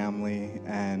 wonderful family,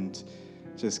 and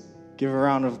just give her a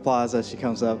round of applause as she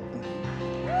comes up.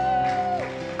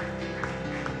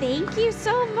 Thank you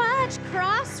so much,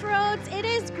 Crossroads. It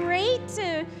is great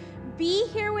to be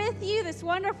here with you this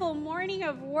wonderful morning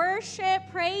of worship.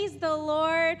 Praise the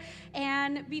Lord.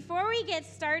 And before we get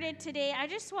started today, I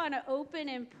just want to open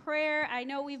in prayer. I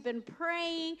know we've been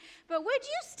praying, but would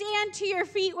you stand to your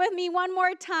feet with me one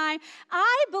more time?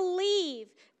 I believe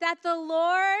that the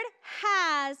Lord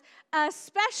has a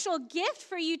special gift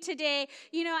for you today.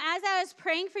 You know, as I was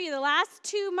praying for you the last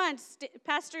 2 months,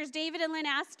 Pastors David and Lynn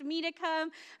asked me to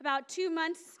come about 2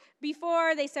 months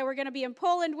before. They said, we're going to be in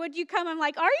Poland. Would you come? I'm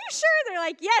like, are you sure? They're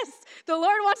like, yes, the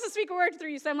Lord wants to speak a word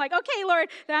through you. So I'm like, okay, Lord,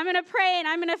 then I'm going to pray and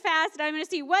I'm going to fast and I'm going to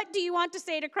see what do you want to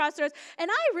say to Crossroads. And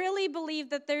I really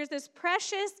believe that there's this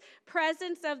precious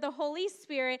presence of the Holy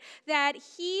Spirit that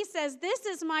he says, this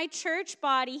is my church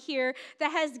body here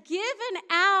that has given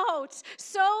out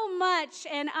so much,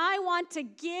 and I want to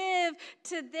give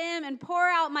to them and pour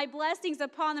out my blessings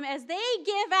upon them as they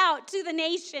give out to the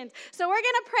nations. So we're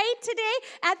going to pray today.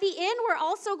 At the end, we're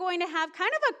also going to have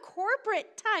kind of a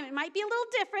corporate time. It might be a little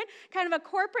different, kind of a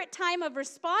corporate time of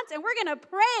response, and we're going to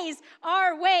praise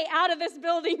our way out of this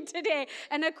building today.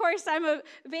 And of course, I'm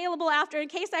available after in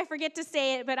case I forget to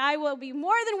say it, but I will be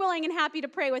more than willing and happy to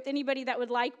pray with anybody that would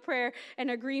like prayer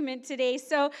and agreement today.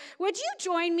 So would you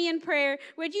join me in prayer?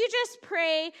 Would you just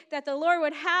pray that the Lord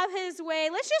would have his way?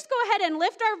 Let's just go ahead and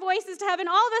lift our voices to heaven.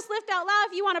 All of us lift out loud.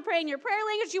 If you want to pray in your prayer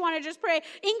language, you want to just pray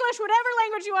English, whatever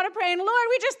language you want to pray. And Lord,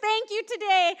 we just thank you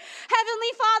today.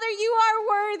 Heavenly Father, you are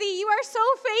worthy. You are so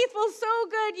faithful, so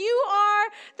good. You are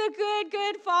the good,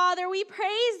 good Father. We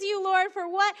praise you, Lord, for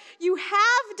what you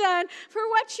have done, for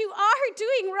what you are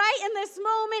doing right in this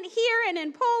moment here and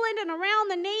in Poland and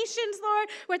around the nations, Lord,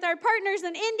 with our partners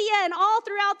in India and all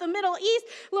throughout the Middle East.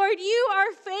 Lord, you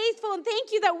are faithful, and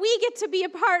thank you that we get to be a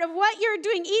part of what you're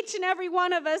doing, each and every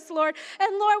one of us, Lord.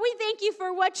 And Lord, we thank you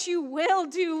for what you will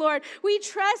do, Lord. We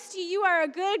trust you. You are a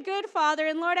good, good Father.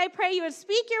 And Lord, I pray you would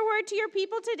speak your word to your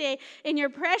people today. In your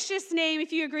precious name,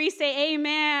 if you agree, say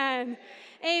amen.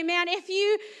 Amen.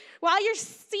 While you're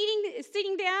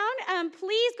sitting down,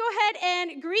 please go ahead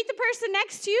and greet the person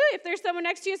next to you. If there's someone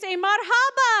next to you, say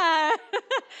marhaba.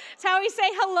 That's how we say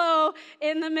hello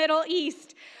in the Middle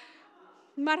East.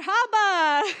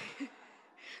 Marhaba.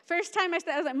 First time I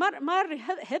said, I was like,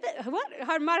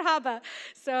 marhaba.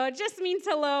 So it just means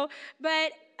hello.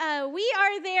 But we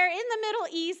are there in the Middle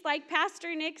East, like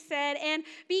Pastor Nick said, and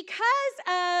because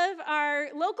of our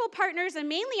local partners and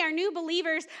mainly our new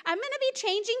believers, I'm going to be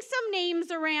changing some names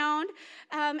around,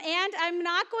 and I'm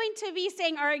not going to be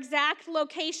saying our exact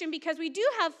location because we do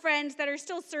have friends that are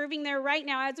still serving there right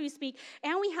now as we speak,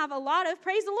 and we have a lot of,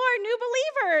 praise the Lord, new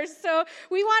believers, so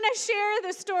we want to share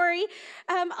the story.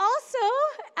 Also,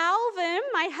 Alvin,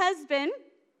 my husband,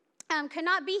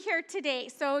 cannot be here today,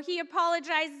 so he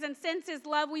apologizes and sends his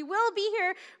love. We will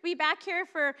be back here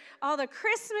for all the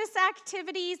Christmas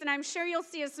activities, and I'm sure you'll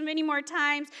see us many more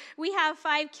times. We have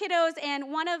 5 kiddos, and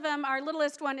one of them, our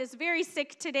littlest one, is very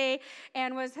sick today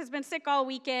and has been sick all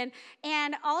weekend.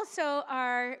 And also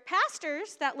our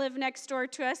pastors that live next door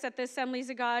to us at the Assemblies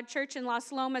of God Church in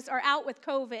Las Lomas are out with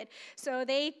COVID, so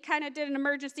they kind of did an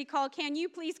emergency call. Can you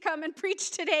please come and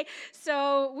preach today?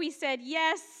 So we said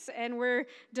yes, and we're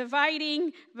dividing,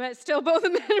 but still both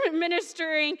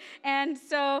ministering. And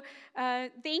so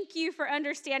thank you for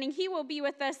understanding. He will be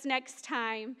with us next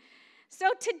time. So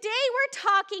today we're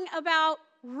talking about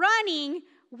running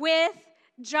with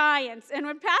giants. And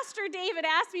when Pastor David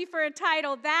asked me for a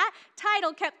title, that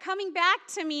title kept coming back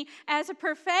to me as a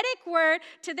prophetic word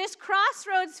to this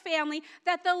Crossroads family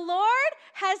that the Lord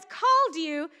has called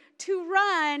you to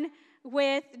run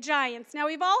with giants. Now,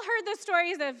 we've all heard the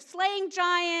stories of slaying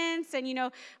giants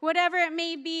and, whatever it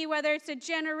may be, whether it's a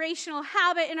generational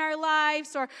habit in our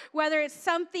lives or whether it's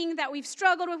something that we've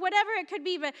struggled with, whatever it could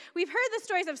be, but we've heard the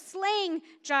stories of slaying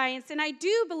giants, and I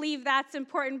do believe that's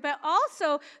important, but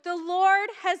also the Lord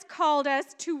has called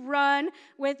us to run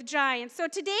with giants. So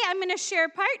today I'm going to share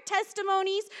part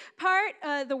testimonies, part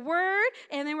the word,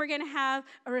 and then we're going to have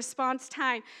a response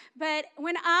time. But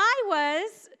when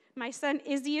my son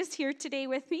Izzy is here today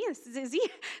with me. This is Izzy.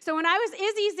 So when I was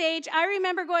Izzy's age, I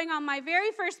remember going on my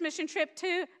very first mission trip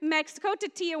to Mexico, to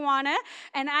Tijuana,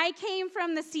 and I came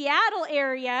from the Seattle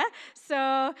area.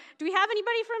 So do we have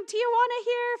anybody from Tijuana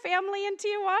here? Family in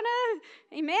Tijuana?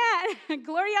 Amen.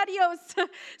 Gloria a Dios.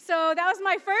 So that was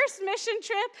my first mission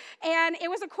trip, and it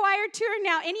was a choir tour.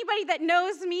 Now, anybody that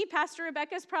knows me, Pastor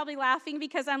Rebecca's probably laughing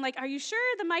because I'm like, are you sure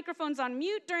the microphone's on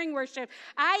mute during worship?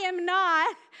 I am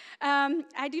not.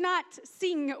 I do do not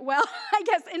sing well, I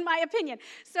guess, in my opinion.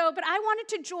 So, but I wanted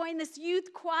to join this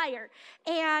youth choir.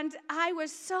 And I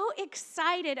was so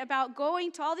excited about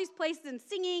going to all these places and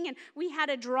singing. And we had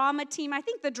a drama team. I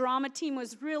think the drama team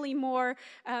was really more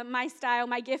my style,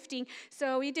 my gifting.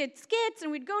 So we did skits,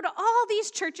 and we'd go to all these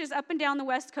churches up and down the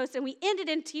West Coast, and we ended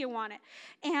in Tijuana.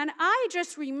 And I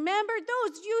just remembered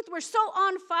those youth were so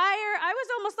on fire. I was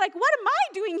almost like, what am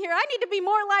I doing here? I need to be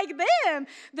more like them.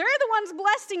 They're the ones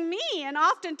blessing me. And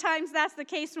oftentimes that's the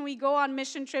case when we go on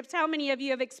mission trips. How many of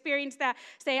you have experienced that?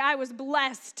 Say, I was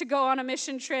blessed to go on a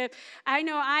mission trip. I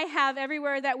know I have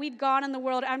everywhere that we've gone in the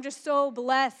world. I'm just so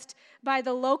blessed by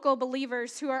the local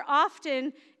believers who are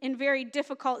often in very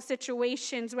difficult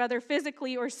situations, whether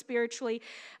physically or spiritually.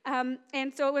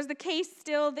 And so it was the case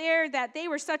still there that they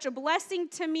were such a blessing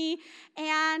to me.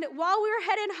 And while we were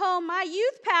heading home, my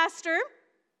youth pastor,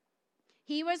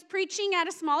 he was preaching at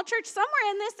a small church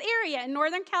somewhere in this area in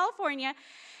Northern California.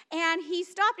 And he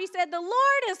stopped. He said, the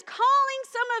Lord is calling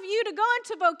some of you to go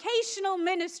into vocational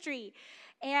ministry.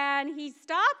 And he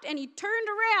stopped and he turned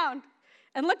around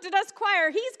and looked at us choir.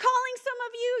 He's calling some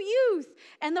of you youth.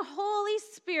 And the Holy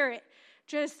Spirit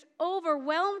just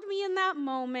overwhelmed me in that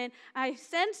moment. I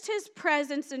sensed his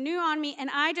presence anew on me, and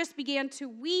I just began to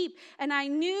weep. And I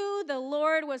knew the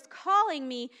Lord was calling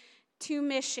me to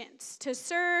missions, to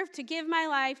serve, to give my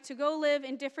life, to go live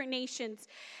in different nations.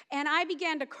 And I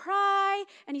began to cry,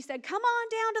 and he said, come on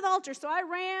down to the altar. So I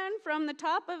ran from the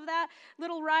top of that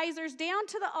little risers down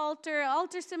to the altar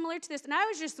similar to this, and I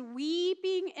was just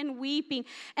weeping and weeping.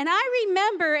 And I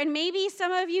remember, and maybe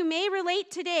some of you may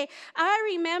relate today,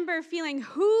 I remember feeling,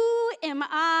 who am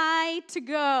I to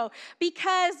go?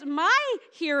 Because my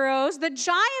heroes, the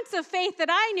giants of faith that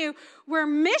I knew, were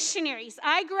missionaries.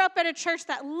 I grew up at a church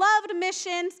that loved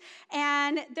missions,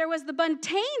 and there was the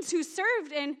Buntains who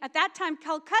served in, at that time,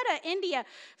 Calcutta, India,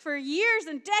 for years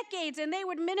and decades, and they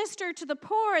would minister to the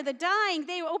poor, the dying.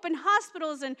 They would open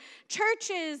hospitals and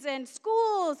churches and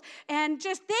schools, and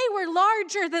just they were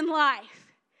larger than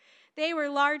life. They were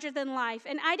larger than life.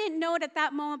 And I didn't know it at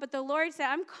that moment, but the Lord said,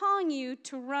 I'm calling you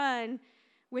to run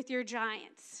with your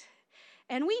giants.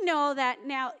 And we know that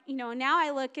now, now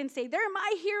I look and say, they're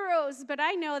my heroes, but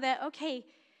I know that, okay,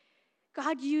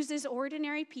 God uses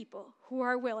ordinary people who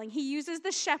are willing. He uses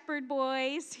the shepherd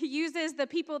boys. He uses the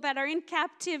people that are in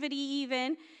captivity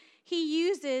even. He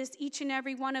uses each and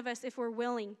every one of us if we're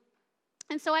willing.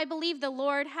 And so I believe the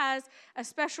Lord has a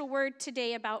special word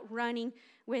today about running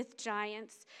with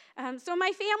giants. So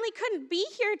my family couldn't be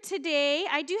here today.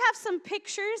 I do have some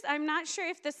pictures. I'm not sure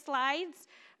if the slides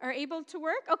are able to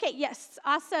work? Okay, yes,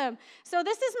 awesome. So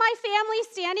this is my family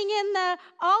standing in the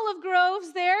olive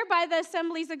groves there by the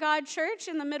Assemblies of God Church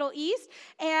in the Middle East.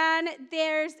 And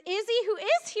there's Izzy, who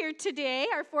is here today,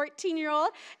 our 14-year-old.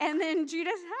 And then Judah,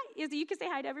 hi, Izzy, you can say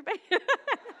hi to everybody.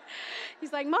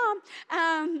 He's like,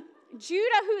 Mom.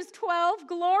 Judah, who's 12,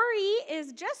 Glory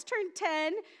is just turned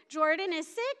 10, Jordan is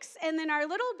 6, and then our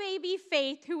little baby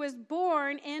Faith, who was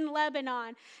born in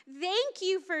Lebanon. Thank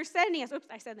you for sending us, oops,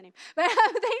 I said the name, but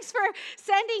thanks for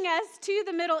sending us to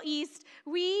the Middle East.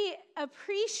 We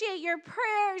appreciate your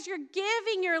prayers, your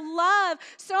giving, your love.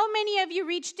 So many of you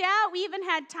reached out. We even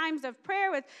had times of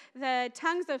prayer with the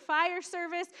Tongues of Fire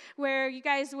service where you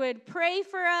guys would pray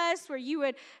for us, where you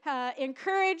would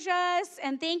encourage us,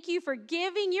 and thank you for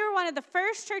giving. You're one of the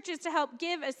first churches to help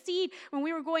give a seed when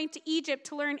we were going to Egypt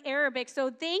to learn Arabic, so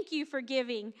thank you for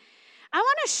giving. I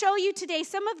want to show you today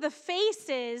some of the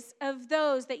faces of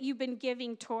those that you've been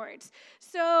giving towards.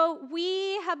 So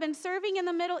we have been serving in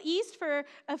the Middle East for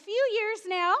a few years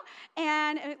now,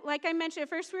 and like I mentioned, at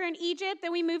first we were in Egypt,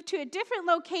 then we moved to a different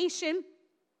location.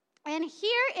 And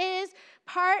here is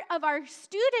part of our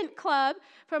student club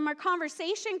from our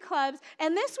conversation clubs,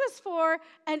 and this was for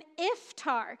an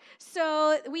iftar.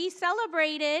 So we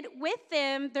celebrated with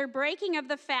them their breaking of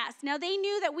the fast. Now they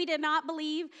knew that we did not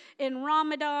believe in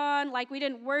Ramadan, like we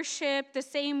didn't worship the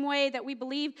same way, that we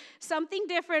believed something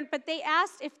different, but they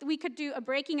asked if we could do a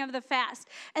breaking of the fast.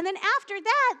 And then after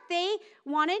that, they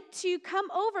wanted to come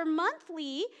over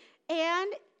monthly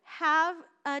and have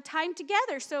time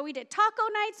together. So we did taco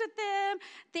nights with them,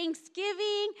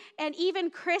 Thanksgiving, and even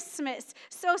Christmas.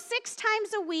 So 6 times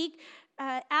a week,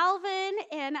 Alvin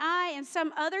and I and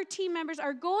some other team members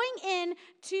are going in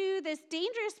to this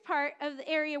dangerous part of the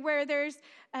area where there's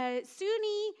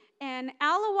Sunni and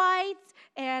Alawites,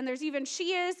 and there's even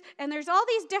Shias, and there's all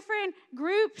these different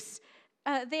groups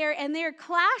there, and they're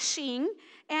clashing,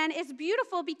 and it's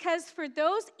beautiful because for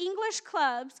those English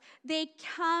clubs, they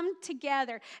come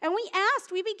together. And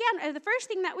the first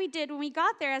thing that we did when we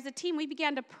got there as a team, we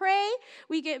began to pray,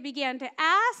 began to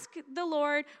ask the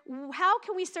Lord, how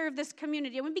can we serve this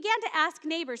community? And we began to ask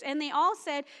neighbors, and they all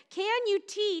said, can you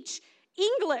teach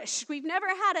English? We've never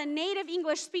had a native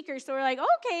English speaker, so we're like,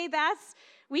 okay,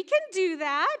 we can do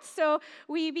that. So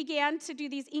we began to do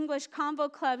these English convo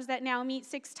clubs that now meet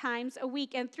 6 times a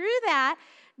week. And through that,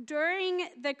 during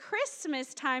the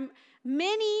Christmas time,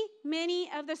 many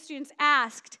of the students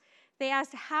asked,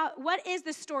 what is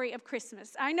the story of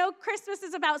Christmas? I know Christmas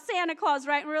is about Santa Claus,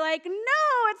 right? And we're like,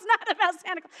 no, it's not about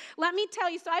Santa Claus. Let me tell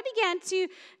you. So I began to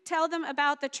tell them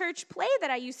about the church play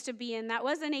that I used to be in. That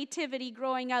was a nativity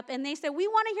growing up. And they said, we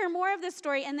want to hear more of this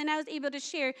story. And then I was able to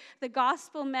share the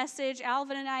gospel message.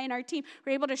 Alvin and I and our team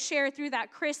were able to share through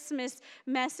that Christmas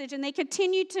message. And they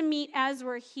continue to meet as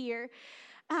we're here.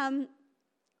 The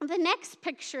next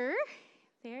picture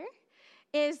there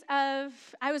is I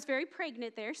was very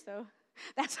pregnant there, so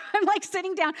that's why I'm like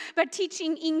sitting down, but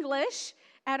teaching English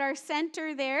at our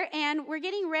center there, and we're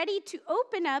getting ready to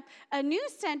open up a new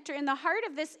center in the heart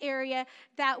of this area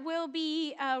that will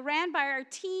be ran by our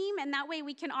team, and that way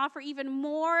we can offer even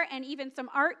more and even some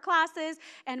art classes.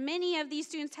 And many of these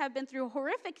students have been through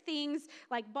horrific things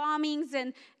like bombings,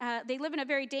 and they live in a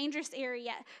very dangerous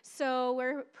area. So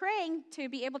we're praying to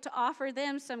be able to offer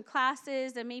them some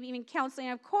classes and maybe even counseling.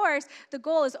 Of course, the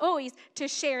goal is always to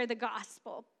share the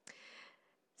gospel.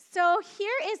 So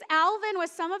here is Alvin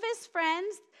with some of his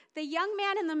friends. The young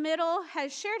man in the middle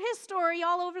has shared his story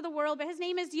all over the world, but his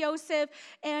name is Yosef,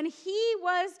 and he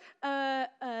was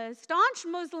a staunch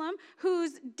Muslim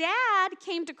whose dad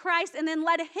came to Christ and then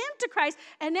led him to Christ,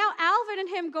 and now Alvin and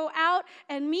him go out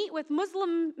and meet with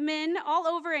Muslim men all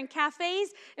over in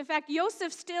cafes. In fact,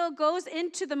 Yosef still goes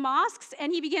into the mosques,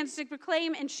 and he begins to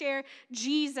proclaim and share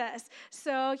Jesus.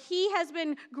 So he has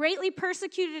been greatly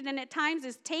persecuted and at times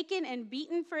is taken and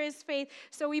beaten for his faith.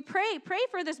 So we pray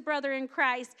for this brother in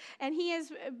Christ. And he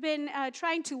has been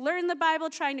trying to learn the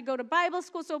Bible, trying to go to Bible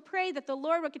school. So pray that the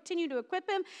Lord will continue to equip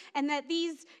him, and that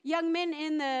these young men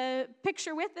in the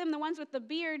picture with him, the ones with the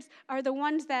beards, are the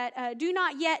ones that do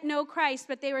not yet know Christ,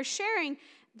 but they were sharing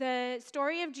the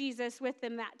story of Jesus with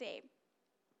them that day.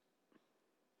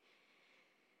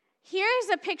 Here's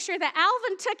a picture that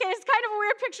Alvin took. It's kind of a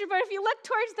weird picture, but if you look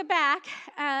towards the back,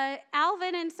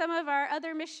 Alvin and some of our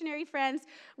other missionary friends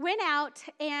went out,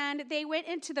 and they went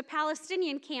into the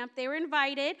Palestinian camp. They were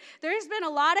invited. There's been a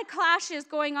lot of clashes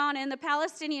going on in the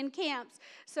Palestinian camps,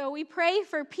 so we pray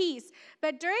for peace.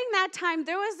 But during that time,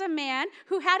 there was a man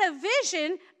who had a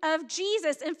vision of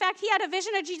Jesus. In fact, he had a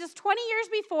vision of Jesus 20 years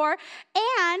before,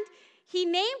 and he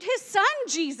named his son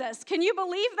Jesus. Can you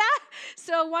believe that?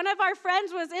 So one of our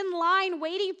friends was in line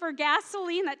waiting for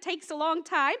gasoline that takes a long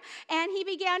time, and he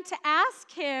began to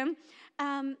ask him,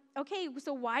 okay,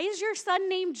 so why is your son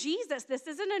named Jesus? This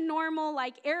isn't a normal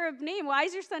Arab name. Why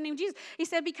is your son named Jesus? He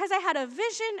said, because I had a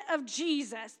vision of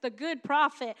Jesus, the good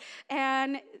prophet.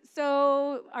 And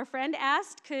so our friend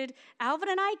asked, could Alvin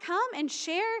and I come and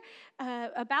share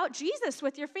about Jesus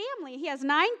with your family? He has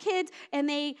 9 kids, and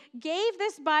they gave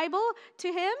this Bible to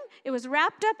him. It was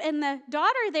wrapped up, and the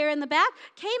daughter there in the back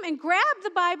came and grabbed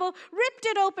the Bible, ripped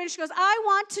it open. She goes, I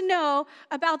want to know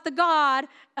about the God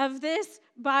of this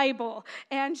Bible.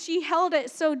 And she held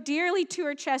it so dearly to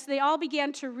her chest. They all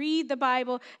began to read the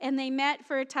Bible, and they met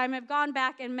for a time. Have gone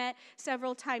back and met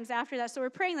several times after that. So we're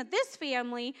praying that this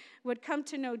family would come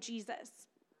to know Jesus.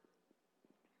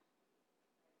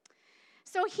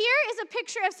 So here is a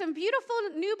picture of some beautiful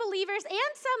new believers and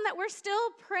some that we're still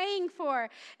praying for.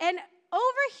 And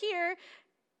over here,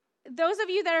 those of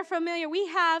you that are familiar, we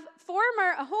have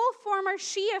a whole former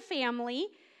Shia family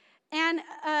and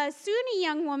a Sunni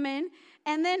young woman,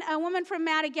 and then a woman from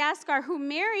Madagascar who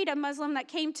married a Muslim that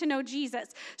came to know Jesus.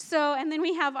 So, and then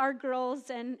we have our girls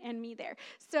and me there.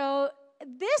 So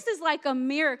this is like a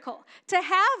miracle. To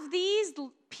have these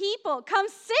people come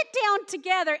sit down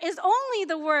together is only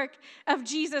the work of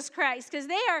Jesus Christ, because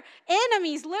they are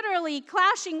enemies, literally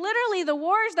clashing. Literally, the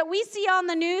wars that we see on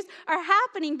the news are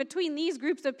happening between these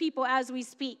groups of people as we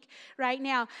speak right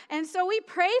now. And so we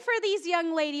pray for these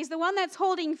young ladies. The one that's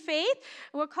holding faith,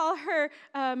 we'll call her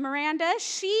Miranda.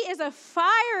 She is a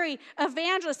fiery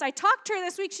evangelist. I talked to her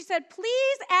this week. She said,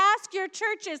 please ask your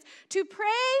churches to pray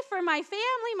for my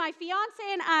family, my fiance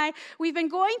and I. We've been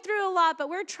going through a lot, but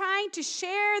we're trying to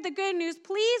share the good news.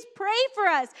 Please pray for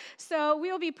us. So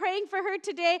we'll be praying for her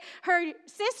today. Her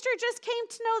sister just came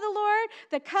to know the Lord.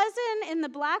 The cousin in the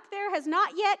black there has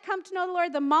not yet come to know the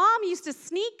Lord. The mom used to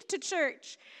sneak to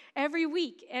church every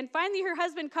week. And finally her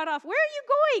husband cut off, "Where are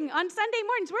you going on Sunday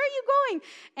mornings? Where are you going?"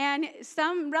 And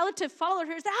some relative followed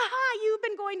her and said, "Aha, you've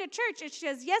been going to church." And she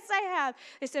says, "Yes, I have."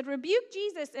 They said, "Rebuke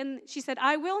Jesus." And she said,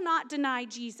 "I will not deny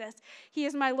Jesus. He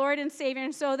is my Lord and Savior."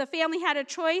 And so the family had a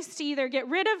choice to either get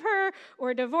rid of her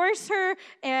or divorce her.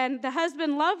 And the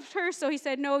husband loved her, so he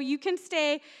said, "No, you can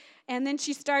stay." And then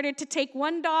she started to take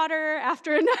one daughter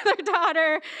after another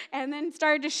daughter, and then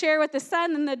started to share with the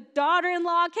son, and the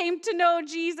daughter-in-law came to know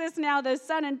Jesus. Now the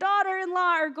son and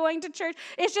daughter-in-law are going to church.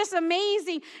 It's just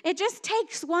amazing. It just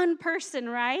takes one person,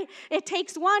 right? It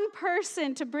takes one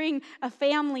person to bring a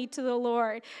family to the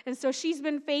Lord. And so she's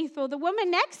been faithful. The woman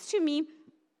next to me,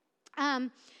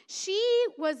 she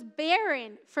was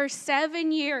barren for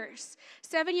 7 years.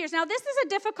 7 years. Now, this is a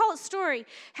difficult story.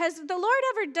 Has the Lord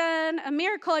ever done a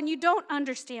miracle and you don't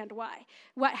understand why?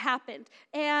 What happened?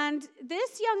 And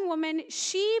this young woman,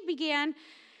 she began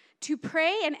to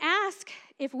pray and ask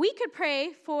if we could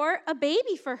pray for a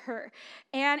baby for her.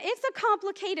 And it's a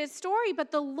complicated story, but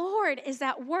the Lord is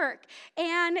at work.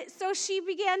 And so she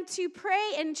began to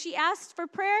pray, and she asked for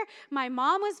prayer. My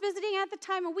mom was visiting at the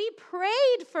time, and we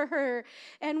prayed for her.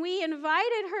 And we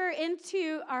invited her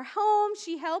into our home.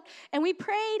 She helped, and we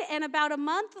prayed. And about a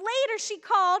month later, she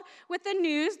called with the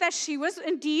news that she was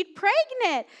indeed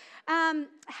pregnant.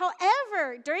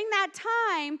 However, during that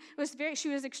time, she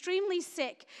was extremely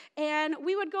sick, and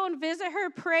we would go and visit her,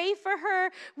 pray for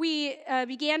her. We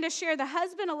began to share. The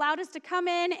husband allowed us to come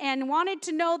in and wanted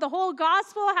to know the whole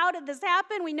gospel. How did this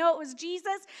happen? We know it was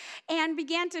Jesus, and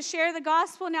began to share the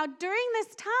gospel. Now, during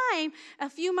this time, a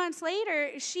few months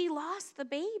later, she lost the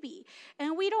baby,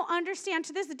 and we don't understand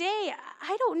to this day.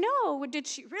 I don't know. Did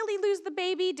she really lose the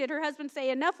baby? Did her husband say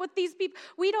enough with these people?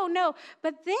 We don't know.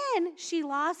 But then she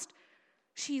lost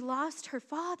her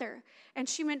father, and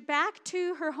she went back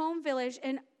to her home village,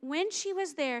 and when she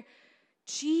was there,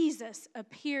 Jesus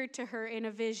appeared to her in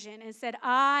a vision and said,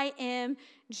 "I am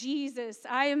Jesus.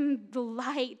 I am the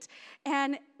light."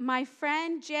 And my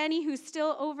friend Jenny, who's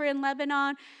still over in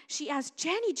Lebanon, she asked,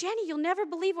 Jenny, you'll never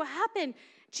believe what happened.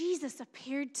 Jesus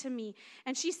appeared to me.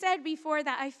 And she said before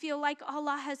that, "I feel like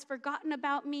Allah has forgotten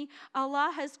about me. Allah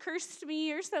has cursed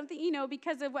me," or something,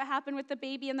 because of what happened with the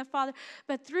baby and the father.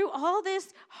 But through all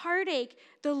this heartache,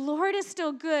 the Lord is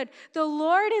still good. The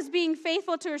Lord is being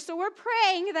faithful to her. So we're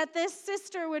praying that this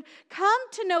sister would come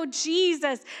to know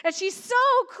Jesus. And she's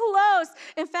so close.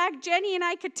 In fact, Jenny and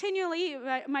I continually,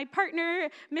 my partner,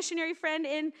 missionary friend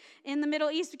in the Middle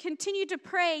East, we continue to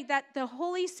pray that the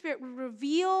Holy Spirit would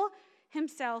reveal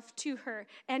himself to her.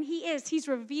 And he's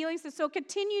revealing. So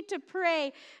continue to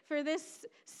pray for this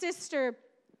sister,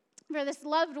 for this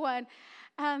loved one.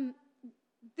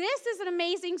 This is an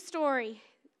amazing story.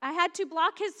 I had to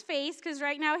block his face because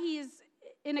right now he is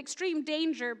in extreme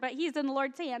danger, but he's in the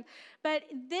Lord's hand. But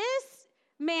this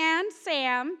man,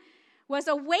 Sam, was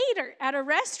a waiter at a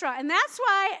restaurant. And that's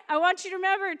why I want you to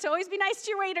remember to always be nice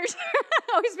to your waiters.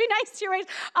 Always be nice to your waiters.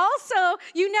 Also,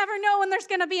 you never know when there's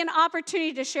going to be an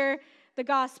opportunity to share the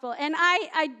gospel. And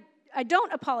I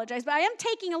don't apologize, but I am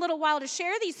taking a little while to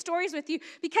share these stories with you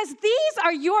because these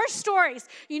are your stories.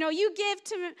 You give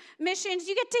to missions.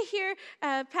 You get to hear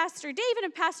Pastor David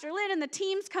and Pastor Lynn and the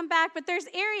teams come back, but there's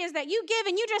areas that you give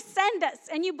and you just send us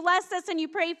and you bless us and you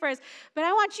pray for us. But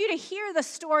I want you to hear the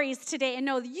stories today and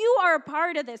know that you are a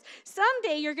part of this.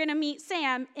 Someday you're going to meet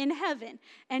Sam in heaven,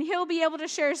 and he'll be able to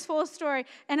share his full story.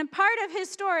 And a part of his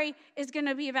story is going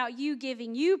to be about you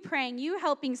giving, you praying, you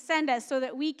helping send us so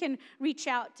that we can reach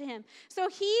out to him. So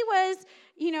he was,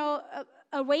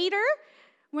 a waiter.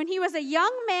 When he was a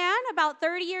young man, about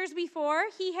 30 years before,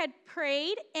 he had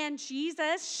prayed, and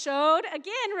Jesus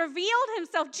revealed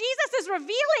himself. Jesus is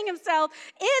revealing himself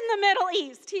in the Middle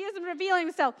East. He is revealing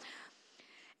himself.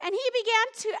 And he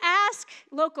began to ask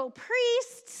local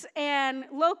priests and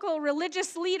local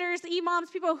religious leaders, imams,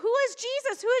 people, "Who is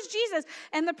Jesus? Who is Jesus?"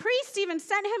 And the priests even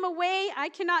sent him away. I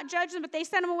cannot judge them, but they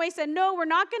sent him away, said, "No, we're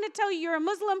not going to tell you you're a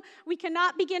Muslim. We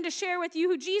cannot begin to share with you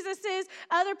who Jesus is."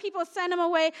 Other people sent him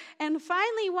away. And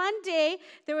finally, one day,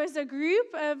 there was a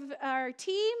group of our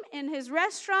team in his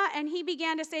restaurant, and he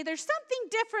began to say, "There's something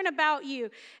different about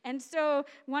you." And so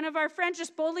one of our friends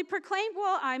just boldly proclaimed,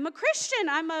 "Well, I'm a Christian.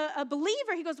 I'm a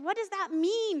believer." He goes, "What does that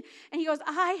mean?" And he goes,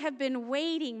 "I have been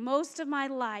waiting most of my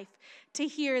life to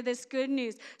hear this good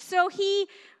news." So he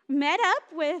met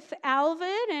up with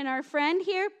Alvin and our friend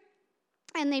here,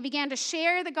 And they began to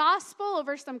share the gospel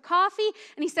over some coffee.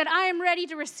 And he said, I am ready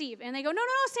to receive. And they go, no,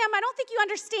 Sam, I don't think you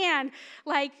understand.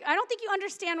 I don't think you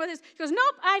understand what this. He goes,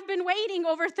 nope, I've been waiting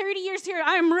over 30 years here.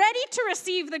 I'm ready to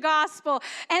receive the gospel.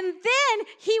 And then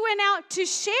he went out to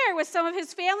share with some of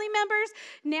his family members.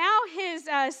 Now his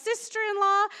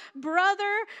sister-in-law,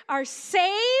 brother are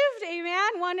saved.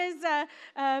 Amen. One is a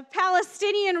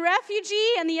Palestinian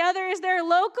refugee, and the other is there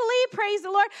locally. Praise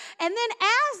the Lord. And then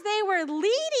as they were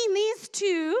leading these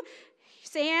two,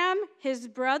 Sam, his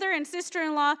brother and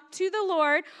sister-in-law, to the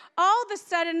Lord, all of a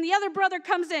sudden the other brother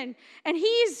comes in and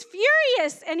he's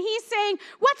furious and he's saying,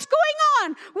 what's going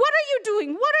on? What are you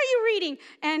doing? What are you reading?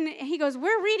 And he goes,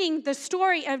 we're reading the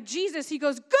story of Jesus. He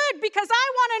goes, good, because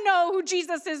I want to know who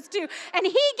Jesus is too. And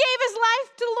he gave his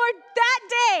life to the Lord that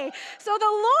day. So the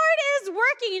Lord is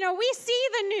working. We see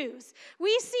the news.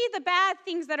 We see the bad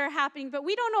things that are happening, but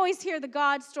we don't always hear the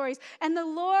God stories. And the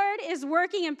Lord is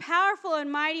working in powerful and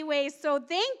mighty ways. So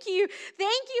thank you.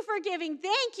 Thank you for giving.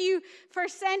 Thank you for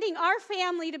sending our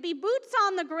family to be boots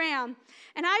on the ground.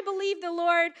 And I believe the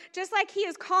Lord, just like he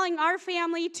is calling our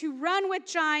family to run with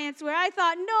giants, where I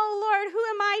thought, no, Lord, who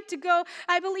am I to go?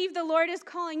 I believe the Lord is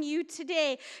calling you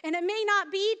today. And it may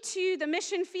not be to the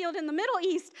mission field in the Middle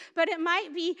East, but it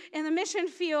might be in the mission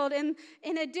field in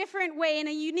a different way, in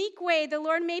a unique way. The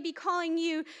Lord may be calling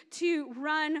you to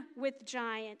run with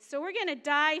giants. So we're going to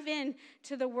dive in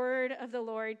to the word of the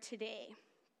Lord today.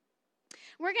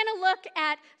 We're going to look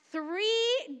at 3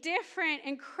 different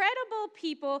incredible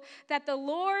people that the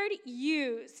Lord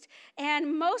used.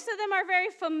 And most of them are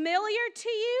very familiar to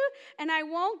you, and I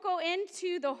won't go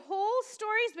into the whole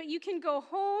stories, but you can go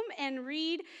home and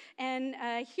read and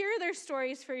hear their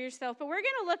stories for yourself. But we're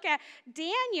going to look at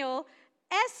Daniel,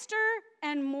 Esther,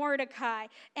 and Mordecai.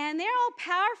 And they're all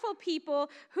powerful people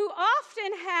who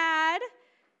often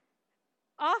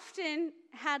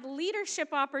had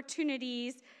leadership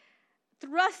opportunities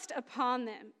thrust upon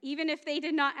them, even if they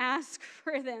did not ask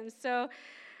for them. So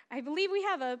I believe we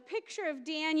have a picture of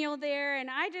Daniel there, and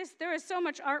there was so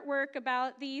much artwork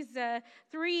about these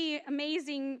 3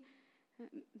 amazing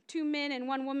 2 men and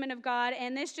 1 woman of God,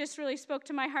 and this just really spoke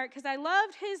to my heart because I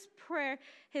loved his prayer,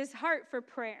 his heart for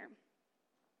prayer.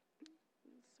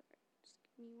 Just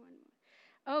give me one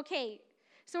more. Okay,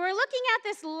 so we're looking at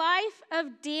this life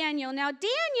of Daniel. Now,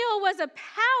 Daniel was a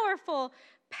powerful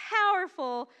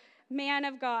man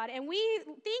of God. And we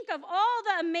think of all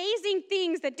the amazing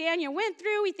things that Daniel went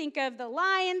through. We think of the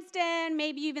lion's den,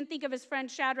 maybe even think of his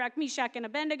friends Shadrach, Meshach, and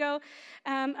Abednego.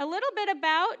 A little bit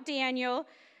about Daniel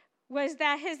was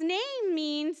that his name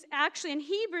means, actually in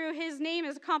Hebrew, his name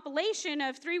is a compilation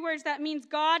of 3 words that means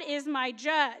God is my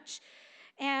judge.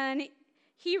 And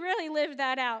he really lived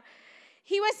that out.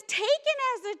 He was taken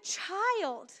as a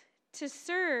child to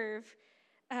serve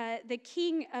the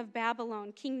king of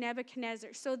Babylon, King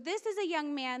Nebuchadnezzar. So this is a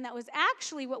young man that was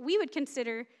actually what we would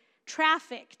consider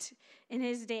trafficked in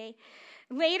his day.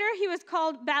 Later, he was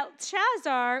called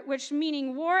Belshazzar, which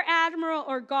meaning war admiral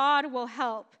or God will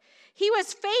help. He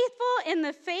was faithful in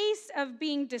the face of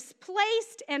being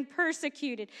displaced and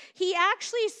persecuted. He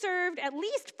actually served at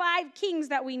least 5 kings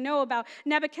that we know about: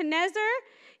 Nebuchadnezzar,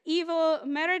 evil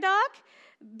Merodach,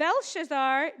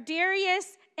 Belshazzar,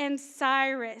 Darius, and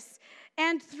Cyrus.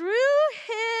 And through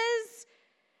his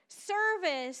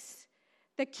service,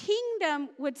 the kingdom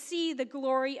would see the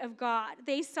glory of God.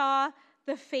 They saw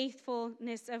the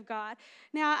faithfulness of God.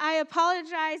 Now, I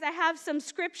apologize. I have some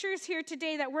scriptures here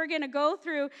today that we're going to go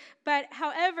through, but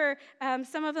however,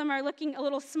 some of them are looking a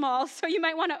little small, so you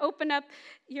might want to open up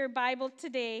your Bible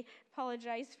today.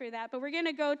 Apologize for that. But we're going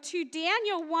to go to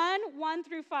Daniel 1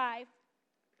 through 5.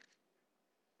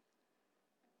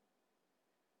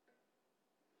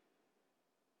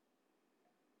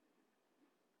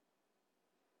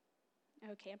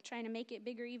 Okay, I'm trying to make it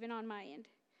bigger even on my end.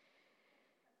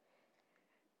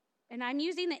 And I'm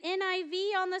using the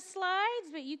NIV on the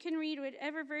slides, but you can read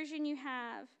whatever version you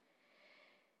have.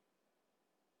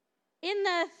 In the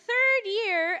 3rd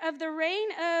year of the reign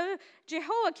of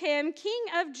Jehoiakim, king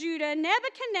of Judah,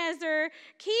 Nebuchadnezzar,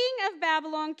 king of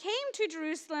Babylon, came to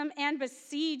Jerusalem and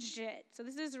besieged it. So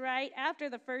this is right after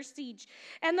the first siege.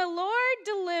 And the Lord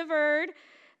delivered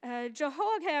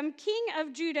Jehoiakim, king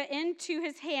of Judah, into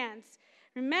his hands.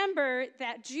 Remember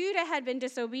that Judah had been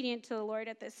disobedient to the Lord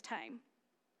at this time.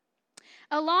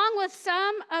 Along with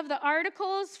some of the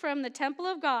articles from the temple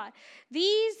of God.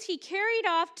 These he carried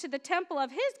off to the temple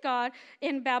of his God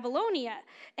in Babylonia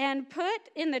and put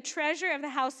in the treasure of the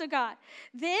house of God.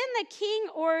 Then the king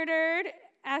ordered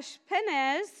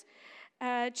Ashpenaz,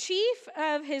 chief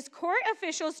of his court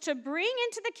officials, to bring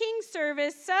into the king's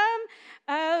service some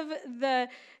of the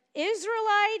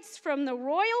Israelites from the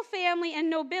royal family and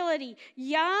nobility,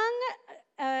 young,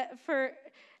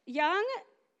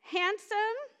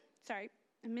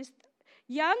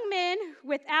 young men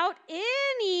without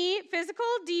any physical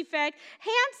defect,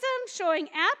 handsome, showing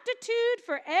aptitude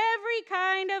for every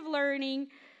kind of learning,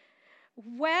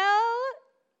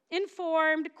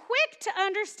 well-informed, quick to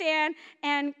understand,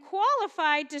 and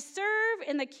qualified to serve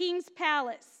in the king's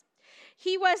palace.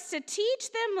 He was to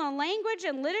teach them the language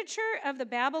and literature of the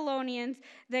Babylonians.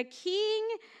 The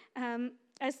king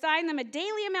assigned them a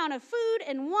daily amount of food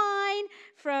and wine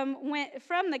from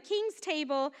the king's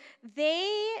table.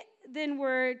 They then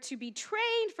were to be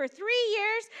trained for 3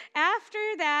 years. After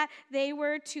that, they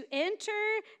were to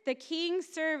enter the king's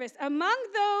service. Among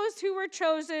those who were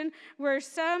chosen were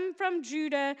some from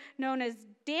Judah, known as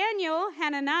Daniel,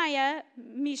 Hananiah,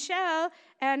 Mishael,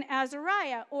 and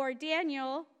Azariah, or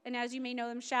Daniel, and as you may know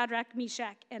them, Shadrach,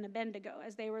 Meshach, and Abednego,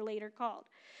 as they were later called.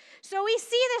 So we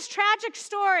see this tragic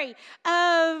story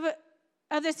of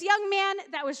this young man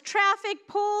that was trafficked,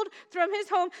 pulled from his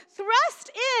home,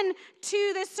 thrust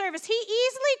into this service. He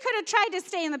easily could have tried to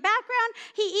stay in the background.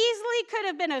 He easily could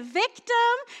have been a victim.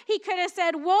 He could have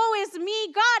said, woe is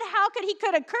me, God, how could he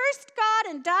could have cursed God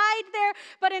and died there.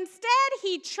 But instead,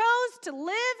 he chose to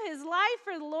live his life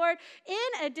for the Lord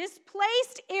in a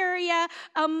displaced area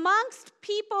amongst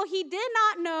people he did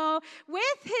not know, with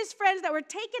his friends that were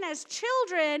taken as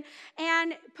children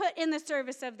and put in the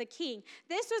service of the king.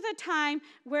 This was a time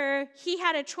where he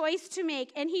had a choice to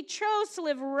make, and he chose to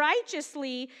live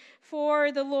righteously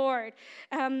for the Lord.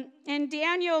 In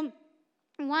Daniel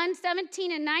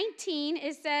 1:17 and 19,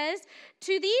 it says,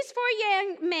 to these 4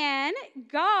 young men,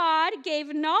 God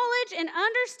gave knowledge and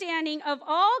understanding of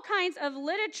all kinds of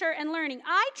literature and learning.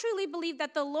 I truly believe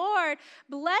that the Lord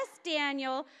blessed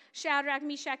Daniel, Shadrach,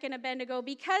 Meshach, and Abednego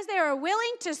because they were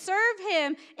willing to serve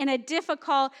him in a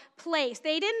difficult place.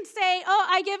 They didn't say, oh,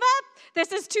 I give up,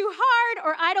 this is too hard,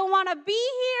 or I don't want to be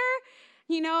here.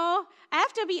 You know, I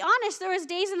have to be honest, there was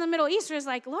days in the Middle East where it's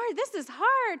like, Lord, this is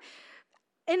hard.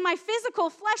 In my physical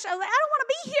flesh, I was like, I don't want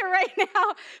to be here right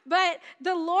now. But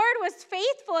the Lord was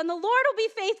faithful, and the Lord will be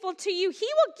faithful to you. He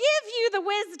will give you the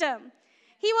wisdom.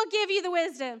 He will give you the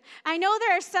wisdom. I know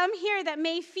there are some here that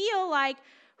may feel like,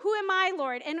 who am I,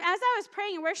 Lord? And as I was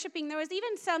praying and worshiping, there was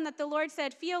even some that the Lord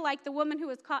said, feel like the woman who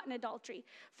was caught in adultery,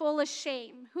 full of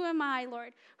shame. Who am I,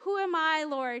 Lord? Who am I,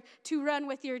 Lord, to run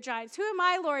with your giants? Who am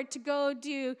I, Lord, to go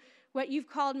do what you've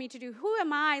called me to do? Who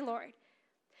am I, Lord?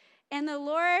 And the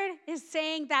Lord is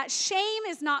saying that shame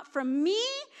is not from me,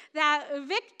 that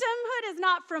victimhood is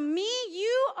not from me.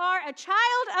 You are a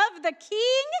child of the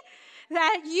King,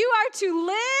 that you are to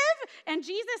live. And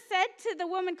Jesus said to the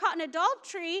woman caught in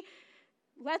adultery,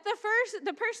 let the person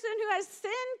who has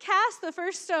sinned cast the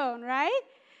first stone, right?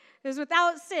 It was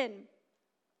without sin.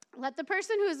 Let the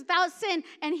person who is without sin.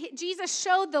 And Jesus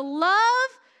showed the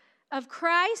love of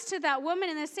Christ to that woman.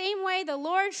 In the same way, the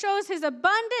Lord shows his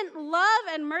abundant love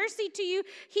and mercy to you.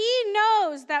 He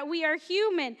knows that we are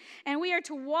human and we are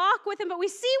to walk with him. But we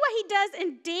see what he does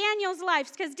in Daniel's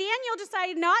life, because Daniel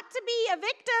decided not to be a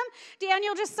victim.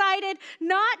 Daniel decided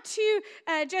not to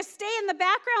just stay in the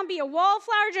background, be a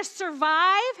wallflower, just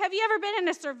survive. Have you ever been in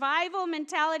a survival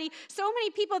mentality? So many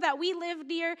people that we live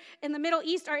near in the Middle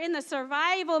East are in the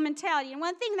survival mentality. And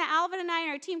one thing that Alvin and I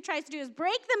and our team tries to do is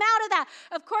break them out of that.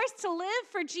 Of course, to live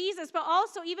for Jesus, but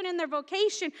also even in their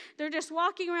vocation, they're just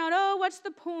walking around, oh, what's the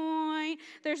point?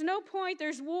 There's no point.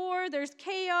 There's war. There's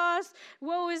chaos.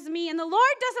 Woe is me. And the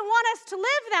Lord doesn't want us to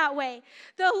live that way.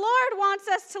 The Lord wants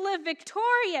us to live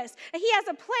victorious. He has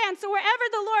a plan. So wherever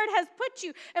the Lord has put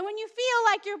you, and when you feel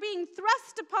like you're being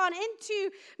thrust upon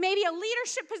into maybe a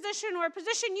leadership position or a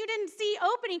position you didn't see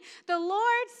opening, the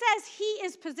Lord says he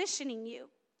is positioning you.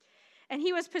 And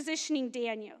he was positioning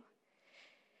Daniel.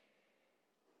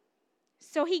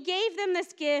 So he gave them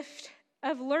this gift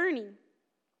of learning.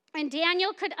 And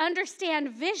Daniel could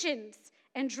understand visions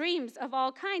and dreams of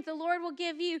all kinds. The Lord will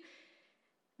give you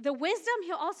the wisdom.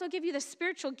 He'll also give you the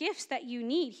spiritual gifts that you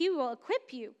need. He will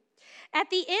equip you. At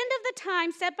the end of the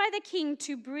time set by the king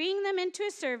to bring them into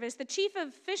his service, the chief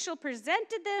official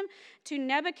presented them to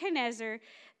Nebuchadnezzar.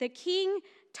 The king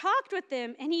talked with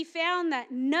them, and he found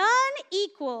that none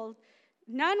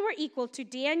were equal to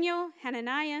Daniel,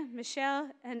 Hananiah, Mishael,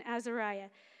 and Azariah.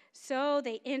 So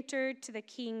they entered to the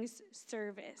king's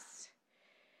service.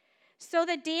 So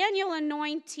the Daniel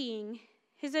anointing,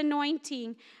 his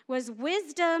anointing was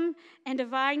wisdom and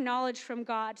divine knowledge from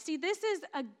God. See, this is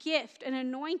a gift, an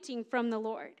anointing from the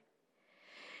Lord.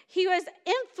 He was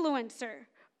influencer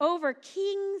over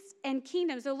kings and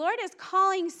kingdoms. The Lord is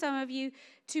calling some of you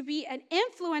to be an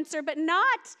influencer, but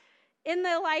not in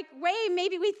the way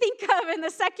maybe we think of in the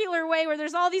secular way where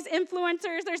there's all these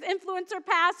influencers, there's influencer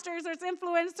pastors, there's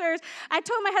influencers. I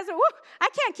told my husband, I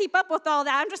can't keep up with all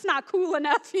that. I'm just not cool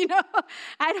enough,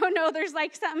 I don't know. There's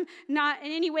something not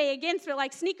in any way against it,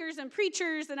 like sneakers and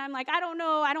preachers. And I'm like, I don't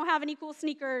know. I don't have any cool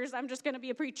sneakers. I'm just going to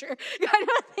be a preacher kind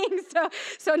of thing.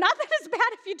 So not that it's bad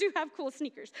if you do have cool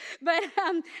sneakers. But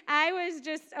I was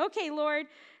just, okay, Lord.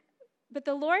 But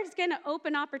the Lord's going to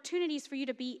open opportunities for you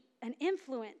to be an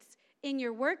influence in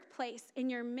your workplace, in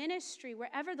your ministry,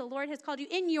 wherever the Lord has called you,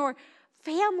 in your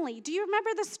family. Do you remember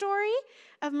the story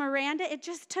of Miranda? It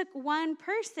just took one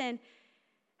person.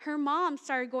 Her mom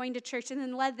started going to church and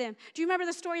then led them. Do you remember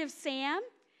the story of Sam?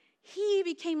 He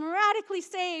became radically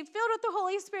saved, filled with the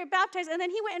Holy Spirit, baptized, and then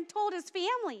he went and told his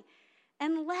family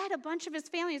and led a bunch of his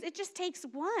families. It just takes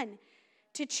one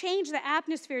to change the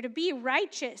atmosphere, to be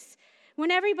righteous. When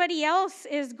everybody else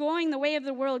is going the way of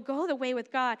the world, go the way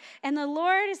with God. And the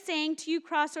Lord is saying to you,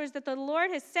 Crossroads, that the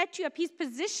Lord has set you up. He's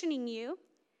positioning you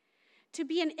to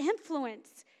be an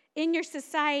influence in your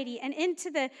society and into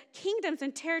the kingdoms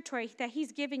and territory that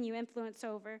he's given you influence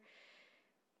over.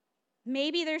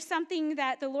 Maybe there's something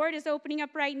that the Lord is opening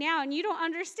up right now, and you don't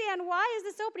understand why is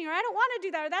this opening, or I don't want to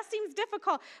do that, or that seems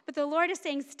difficult. But the Lord is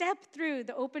saying, step through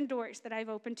the open doors that I've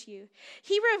opened to you.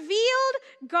 He revealed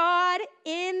God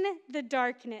in the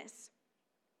darkness.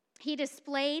 He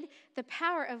displayed the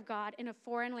power of God in a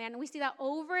foreign land. And we see that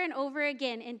over and over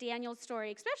again in Daniel's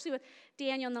story, especially with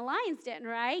Daniel in the lion's den,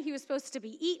 right? He was supposed to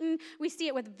be eaten. We see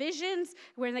it with visions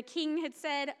where the king had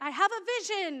said, I have a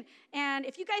vision. And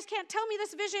if you guys can't tell me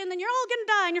this vision, then you're all going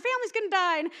to die and your family's going to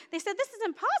die. And they said, this is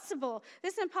impossible.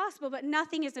 This is impossible, but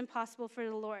nothing is impossible for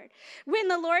the Lord. When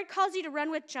the Lord calls you to run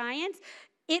with giants,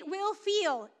 it will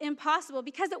feel impossible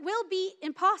because it will be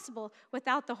impossible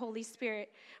without the Holy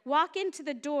Spirit. Walk into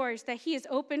the doors that he has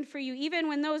opened for you, even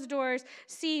when those doors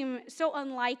seem so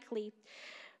unlikely.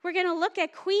 We're going to look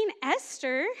at Queen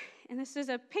Esther, and this is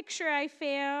a picture I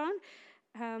found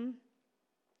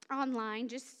online.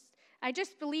 I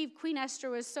just believe Queen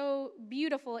Esther was so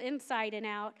beautiful inside and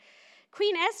out.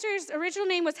 Queen Esther's original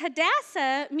name was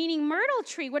Hadassah, meaning myrtle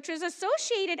tree, which was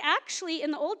associated actually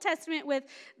in the Old Testament with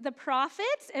the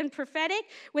prophets and prophetic,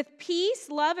 with peace,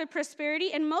 love, and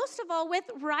prosperity, and most of all with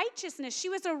righteousness. She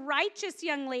was a righteous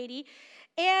young lady.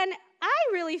 And I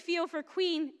really feel for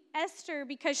Queen Esther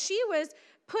because she was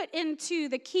put into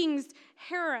the king's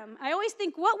harem. I always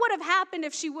think, what would have happened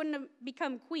if she wouldn't have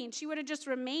become queen? She would have just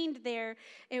remained there.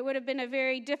 It would have been a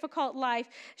very difficult life.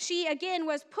 She, again,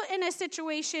 was put in a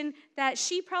situation that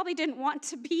she probably didn't want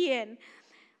to be in.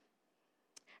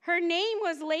 Her name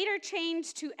was later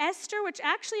changed to Esther, which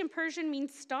actually in Persian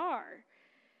means star.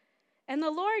 And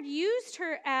the Lord used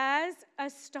her as a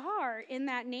star in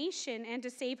that nation and to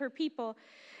save her people.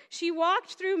 She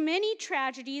walked through many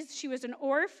tragedies. She was an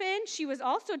orphan. She was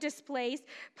also displaced,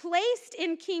 placed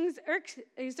in King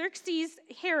Xerxes'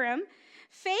 harem,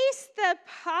 faced the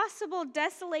possible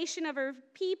desolation of her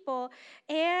people,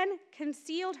 and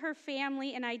concealed her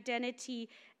family and identity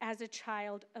as a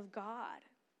child of God.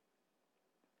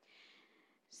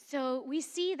 So we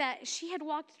see that she had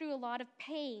walked through a lot of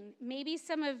pain. Maybe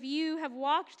some of you have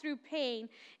walked through pain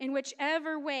in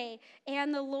whichever way.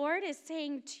 And the Lord is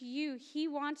saying to you, he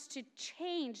wants to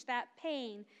change that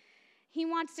pain. He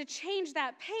wants to change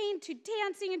that pain to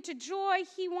dancing and to joy.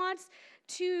 He wants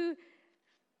to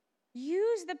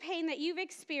use the pain that you've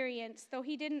experienced, though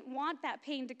he didn't want that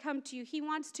pain to come to you. He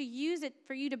wants to use it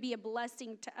for you to be a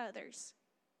blessing to others.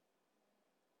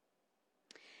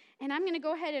 And I'm going to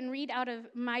go ahead and read out of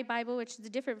my Bible, which is a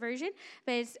different version,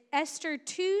 but it's Esther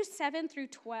 2, 7 through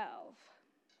 12.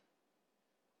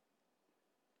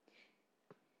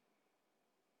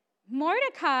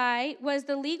 Mordecai was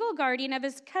the legal guardian of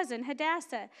his cousin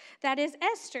Hadassah, that is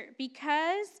Esther,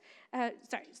 because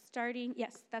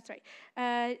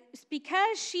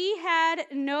she had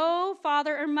no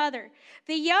father or mother.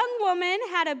 The young woman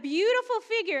had a beautiful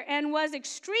figure and was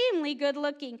extremely good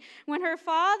looking. When her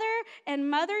father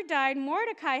and mother died,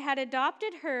 Mordecai had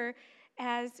adopted her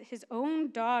as his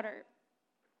own daughter.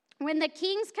 When the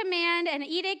king's command and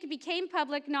edict became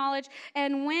public knowledge,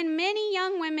 and when many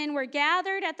young women were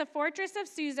gathered at the fortress of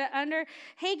Susa under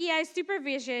Haggai's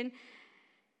supervision,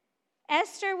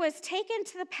 Esther was taken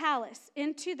to the palace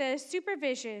into the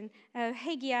supervision of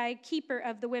Haggai, keeper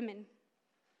of the women.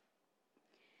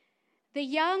 The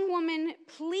young woman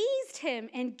pleased him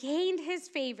and gained his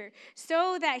favor,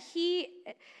 so that he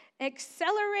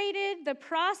accelerated the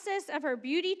process of her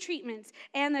beauty treatments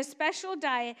and the special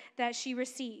diet that she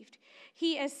received.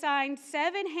 He assigned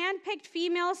 7 handpicked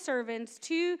female servants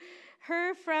to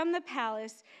her from the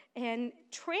palace and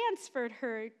transferred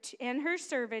her and her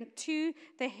servant to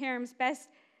the harem's best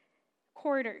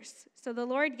quarters. So the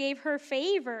Lord gave her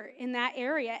favor in that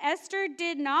area. Esther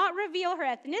did not reveal her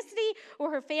ethnicity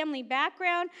or her family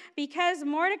background because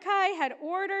Mordecai had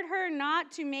ordered her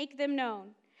not to make them known.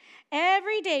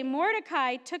 Every day,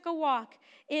 Mordecai took a walk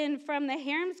in from the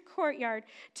harem's courtyard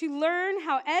to learn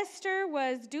how Esther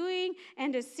was doing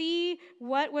and to see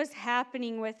what was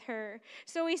happening with her.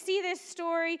 So we see this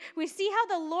story. We see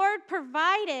how the Lord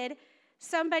provided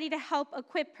somebody to help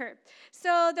equip her.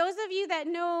 So those of you that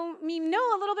know me know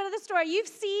a little bit of the story. You've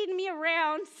seen me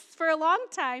around for a long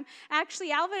time.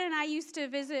 Actually, Alvin and I used to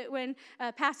visit when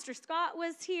Pastor Scott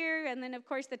was here, and then, of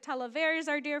course, the Talavers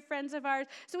are dear friends of ours.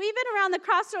 So we've been around the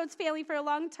Crossroads family for a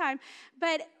long time.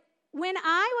 But when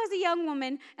I was a young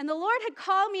woman and the Lord had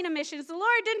called me to missions, the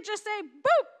Lord didn't just say,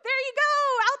 boop, there you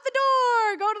go, out the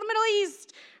door, go to the Middle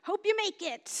East. Hope you make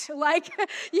it. Like,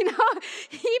 He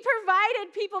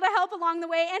provided people to help along the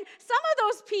way. And some of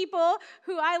those people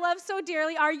who I love so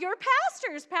dearly are your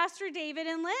pastors, Pastor David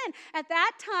and Lynn. At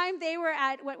that time, they were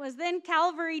at what was then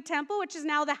Calvary Temple, which is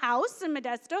now the house in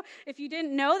Modesto. If you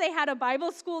didn't know, they had a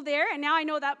Bible school there. And now I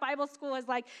know that Bible school has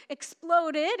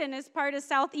exploded and is part of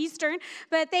Southeastern.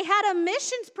 But they had a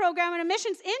missions program and a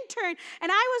missions intern.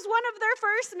 And I was one of their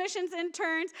first missions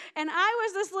interns. And I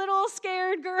was this little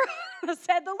scared girl who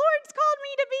said, the Lord's called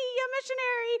me to be a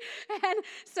missionary. And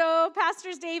so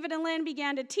Pastors David and Lynn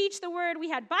began to teach the word. We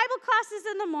had Bible classes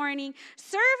in the morning,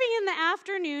 serving in the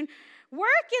afternoon, work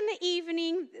in the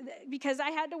evening because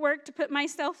I had to work to put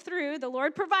myself through. The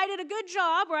Lord provided a good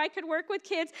job where I could work with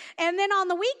kids. And then on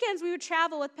the weekends, we would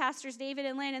travel with Pastors David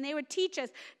and Lynn, and they would teach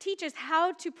us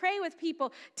how to pray with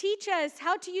people, teach us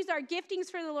how to use our giftings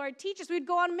for the Lord, teach us. We'd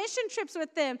go on mission trips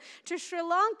with them to Sri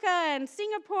Lanka and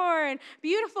Singapore and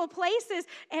beautiful places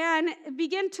and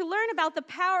begin to learn about the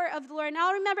power of the Lord.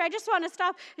 Now, remember, I just want to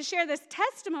stop to share this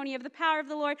testimony of the power of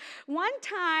the Lord. One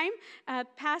time,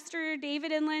 Pastor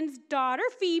David and Lynn's daughter,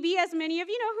 Phoebe, as many of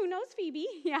you know, who knows Phoebe?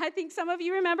 Yeah, I think some of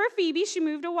you remember Phoebe. She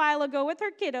moved a while ago with her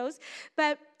kiddos.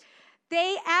 But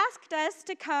they asked us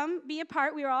to come be a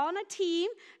part. We were all on a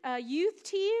team, a youth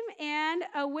team and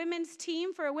a women's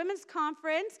team for a women's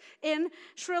conference in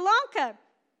Sri Lanka.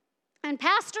 And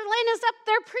Pastor Lynn is up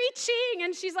there preaching,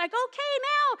 and she's like, okay,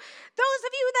 now, those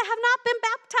of you that have not been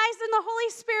baptized in the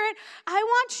Holy Spirit, I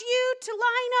want you to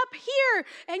line up here,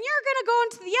 and you're going to go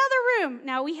into the other room.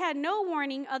 Now, we had no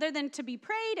warning other than to be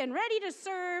prayed and ready to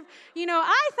serve.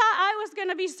 I thought I was going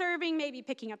to be serving, maybe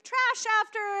picking up trash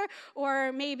after,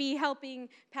 or maybe helping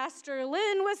Pastor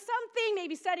Lynn with something,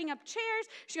 maybe setting up chairs.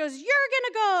 She goes, you're going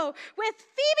to go with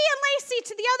Phoebe and Lacey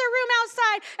to the other room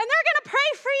outside, and they're going to pray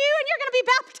for you, and you're going to be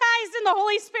baptized in the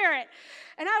Holy Spirit.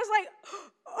 And I was like,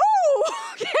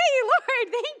 oh, okay, Lord,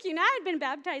 thank you. Now I had been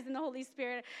baptized in the Holy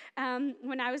Spirit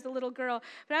when I was a little girl.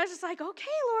 But I was just like,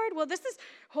 okay, Lord, well, this is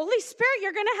Holy Spirit.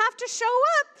 You're going to have to show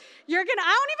up. I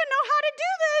don't even know how to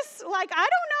do this. I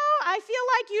don't know. I feel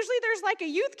like usually there's a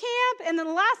youth camp, and then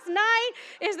the last night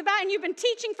is and you've been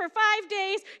teaching for 5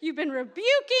 days. You've been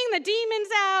rebuking the demons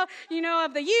out,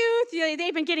 of the youth.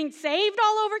 They've been getting saved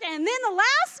all over again. And then the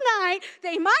last night,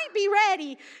 they might be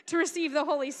ready to receive the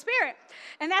Holy Spirit.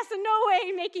 And that's in no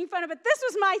way making fun of it. This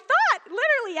was my thought,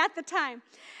 literally, at the time.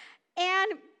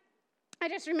 And I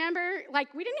just remember,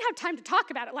 we didn't have time to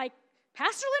talk about it.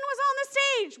 Pastor Lynn was on the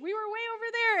stage. We were way over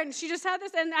there, and she just had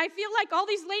this, and I feel like all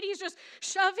these ladies just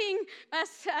shoving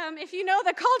us, if you know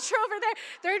the culture over there,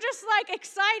 they're just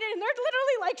excited, and they're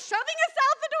literally shoving us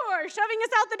out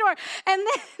the door. And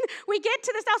then we get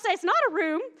to this outside. It's not a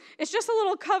room. It's just a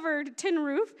little covered tin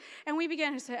roof. And we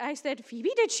began to say, I said,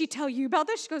 Phoebe, did she tell you about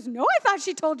this? She goes, no, I thought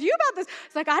she told you about this.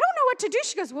 It's I don't know what to do.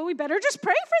 She goes, well, we better just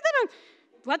pray for them and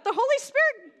let the Holy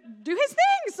Spirit do his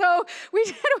thing. So we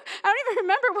did, I don't even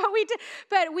remember what we did,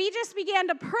 but we just began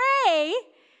to pray.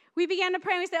 We began to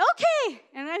pray, and we said, okay.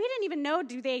 And we didn't even know,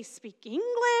 do they speak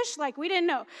English? We didn't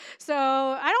know. So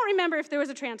I don't remember if there was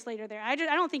a translator there. I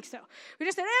don't think so. We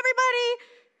just said, everybody,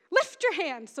 lift your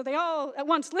hands. So they all at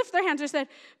once lift their hands and said,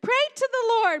 pray to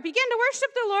the Lord. Begin to worship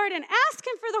the Lord and ask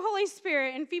him for the Holy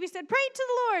Spirit. And Phoebe said, pray to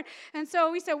the Lord. And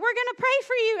so we said, we're going to pray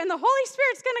for you, and the Holy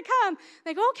Spirit's going to come.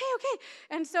 They go, okay.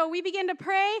 And so we began to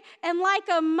pray, and like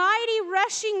a mighty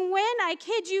rushing wind, I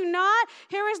kid you not,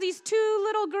 here was these two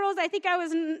little girls. I think I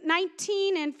was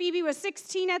 19, and Phoebe was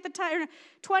 16 at the time,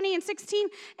 20 and 16,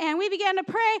 and we began to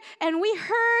pray, and we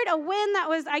heard a wind that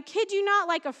was, I kid you not,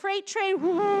 like a freight train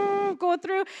go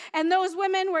through, And those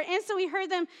women were instantly heard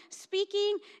them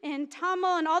speaking in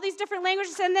Tamil and all these different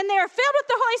languages, and then they were filled with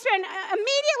the Holy Spirit. And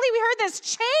immediately we heard this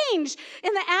change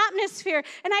in the atmosphere.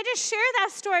 And I just share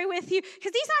that story with you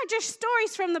because these aren't just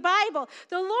stories from the Bible.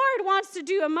 The Lord wants to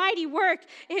do a mighty work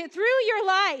through your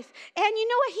life. And you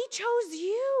know what? He chose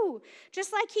you,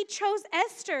 just like he chose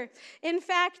Esther. In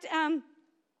fact,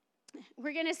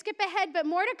 we're going to skip ahead, but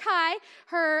Mordecai,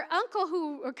 her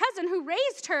uncle or cousin who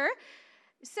raised her,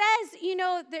 says,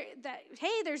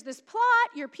 hey, there's this plot,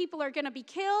 your people are going to be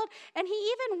killed. And he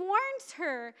even warns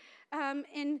her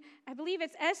in, I believe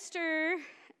it's Esther,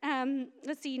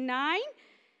 9,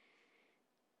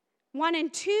 1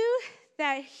 and 2,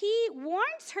 that he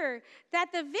warns her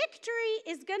that the victory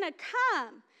is going to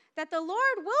come, that the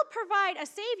Lord will provide a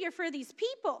Savior for these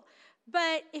people.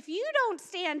 But if you don't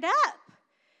stand up,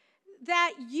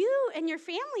 that you and your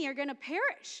family are going to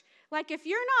perish. Like if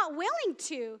you're not willing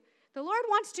to, the Lord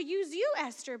wants to use you,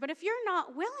 Esther, but if you're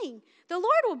not willing, the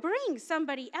Lord will bring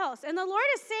somebody else. And the Lord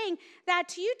is saying that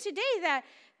to you today, that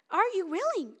are you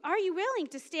willing? Are you willing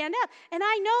to stand up? And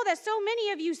I know that so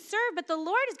many of you serve, but the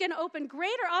Lord is going to open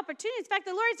greater opportunities. In fact,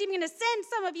 the Lord is even going to send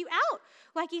some of you out,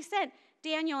 like he sent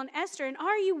Daniel and Esther. And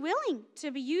are you willing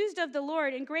to be used of the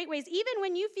Lord in great ways? Even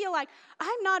when you feel like,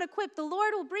 I'm not equipped, the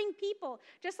Lord will bring people.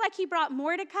 Just like he brought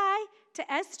Mordecai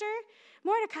to Esther.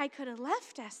 Mordecai could have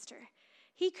left Esther.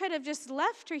 He could have just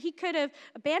left her. He could have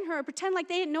abandoned her or pretend like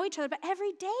they didn't know each other. But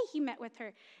every day he met with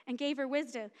her and gave her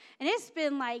wisdom. And it's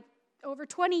been like over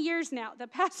 20 years now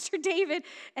that Pastor David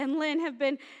and Lynn have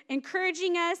been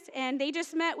encouraging us, and they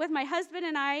just met with my husband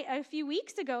and I a few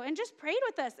weeks ago and just prayed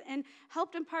with us and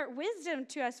helped impart wisdom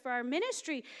to us for our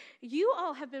ministry. You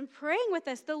all have been praying with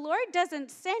us. The Lord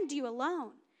doesn't send you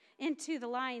alone into the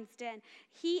lion's den.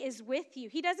 He is with you.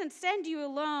 He doesn't send you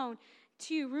alone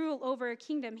to rule over a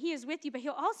kingdom. He is with you, but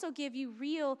he'll also give you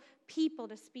real people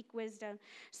to speak wisdom.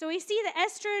 So we see the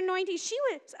Esther anointing. She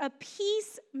was a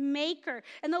peacemaker.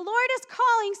 And the Lord is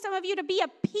calling some of you to be a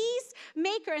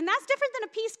peacemaker. And that's different than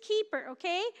a peacekeeper,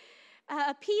 okay?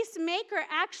 A peacemaker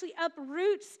actually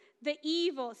uproots the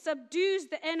evil, subdues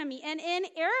the enemy. And in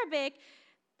Arabic,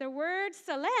 the word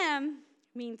salam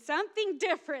means something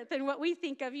different than what we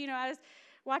think of. I was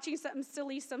watching some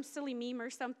silly meme or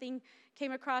something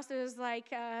came across. It was like,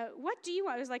 what do you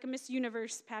want? It was like a Miss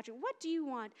Universe pageant. What do you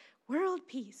want? World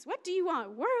peace. What do you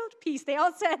want? World peace. They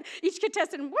all said, each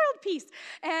contestant, world peace.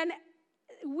 And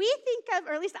we think of,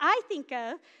 or at least I think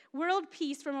of, world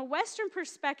peace from a Western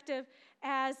perspective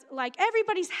as like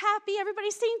everybody's happy,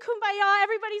 everybody's singing kumbaya,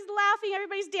 everybody's laughing,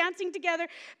 everybody's dancing together.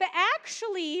 But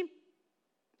actually,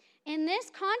 in this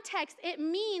context, it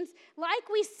means, like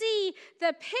we see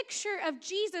the picture of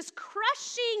Jesus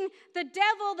crushing the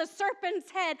devil, the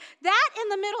serpent's head, that in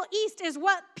the Middle East is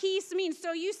what peace means.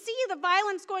 So you see the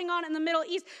violence going on in the Middle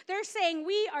East. They're saying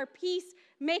we are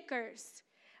peacemakers.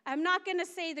 I'm not going to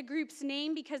say the group's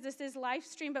name because this is live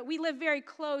stream, but we live very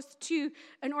close to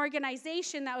an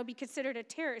organization that would be considered a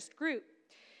terrorist group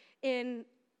in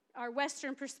our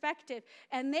Western perspective.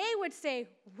 And they would say,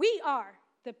 we are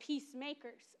the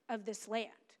peacemakers of this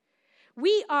land.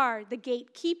 We are the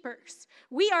gatekeepers.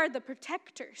 We are the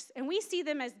protectors. And we see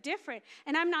them as different.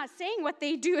 And I'm not saying what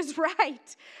they do is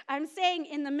right. I'm saying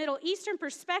in the Middle Eastern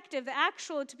perspective, the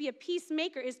actual to be a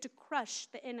peacemaker is to crush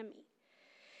the enemy.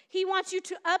 He wants you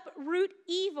to uproot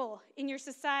evil in your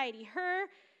society. Her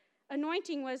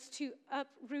anointing was to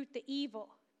uproot the evil,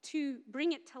 to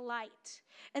bring it to light.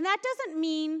 And that doesn't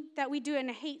mean that we do it in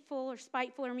a hateful or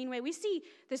spiteful or mean way. We see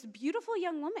this beautiful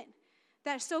young woman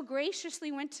that so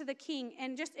graciously went to the king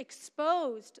and just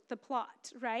exposed the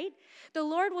plot, right? The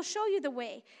Lord will show you the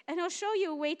way, and he'll show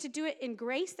you a way to do it in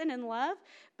grace and in love,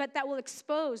 but that will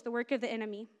expose the work of the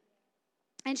enemy.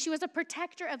 And she was a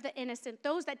protector of the innocent,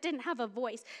 those that didn't have a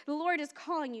voice. The Lord is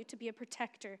calling you to be a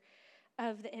protector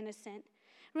of the innocent.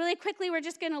 Really quickly, we're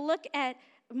just going to look at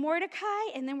Mordecai,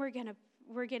 and then we're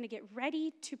going to get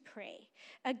ready to pray.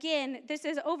 Again, this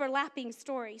is overlapping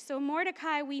story. So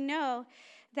Mordecai, we know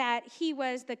that he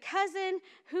was the cousin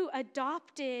who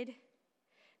adopted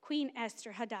Queen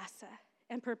Esther, Hadassah,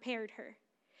 and prepared her.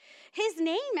 His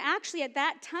name actually at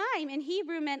that time in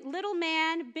Hebrew meant little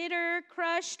man, bitter,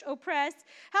 crushed, oppressed.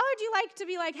 How would you like to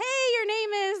be like, hey, your name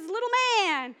is little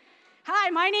man. Hi,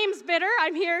 my name's Bitter.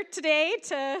 I'm here today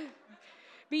to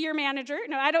be your manager.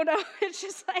 No, I don't know. It's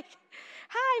just like,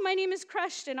 hi, my name is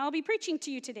Crushed, and I'll be preaching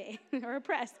to you today, or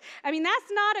oppressed. I mean,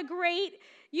 that's not a great,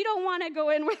 you don't want to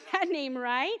go in with that name,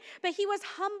 right? But he was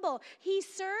humble. He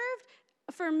served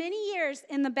for many years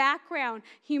in the background.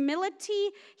 Humility,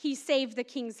 he saved the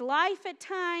king's life at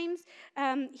times.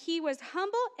 He was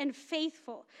humble and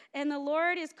faithful. And the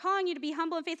Lord is calling you to be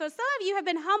humble and faithful. Some of you have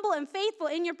been humble and faithful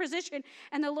in your position.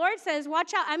 And the Lord says,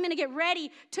 watch out, I'm going to get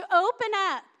ready to open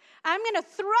up. I'm going to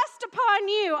thrust upon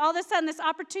you all of a sudden this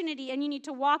opportunity, and you need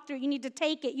to walk through it. You need to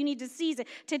take it. You need to seize it.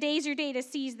 Today's your day to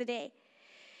seize the day.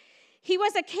 He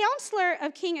was a counselor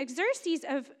of King Xerxes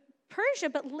of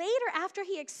Persia, but later after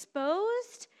he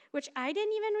exposed, which I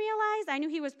didn't even realize, I knew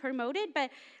he was promoted, but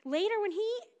later when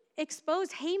he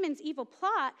exposed Haman's evil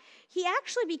plot, he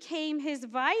actually became his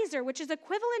vizier, which is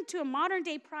equivalent to a modern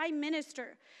day prime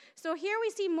minister. So here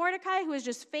we see Mordecai, who is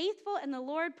just faithful, and the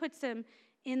Lord puts him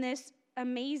in this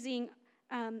amazing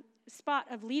spot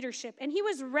of leadership. And he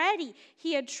was ready.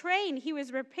 He had trained. He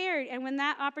was prepared. And when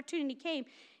that opportunity came,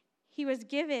 he was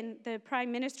given the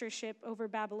prime ministership over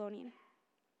Babylonian.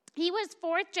 He was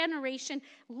fourth generation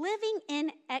living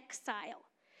in exile.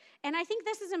 And I think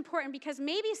this is important because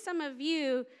maybe some of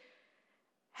you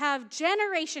have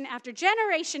generation after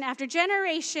generation after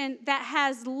generation that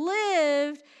has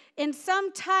lived in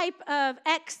some type of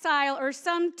exile or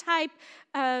some type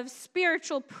of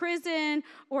spiritual prison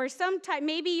or some type,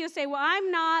 maybe you say, well,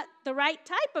 I'm not the right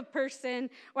type of person,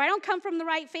 or I don't come from the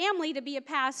right family to be a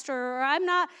pastor, or I'm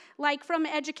not like from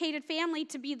an educated family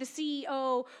to be the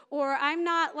CEO, or I'm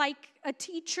not like a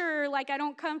teacher, like I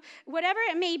don't come, whatever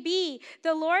it may be.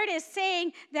 The Lord is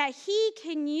saying that he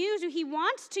can use you, he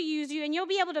wants to use you, and you'll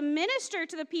be able to minister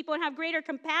to the people and have greater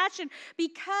compassion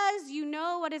because you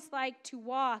know what it's like to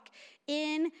walk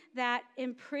in that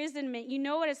imprisonment. You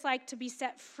know what it's like to be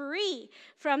set free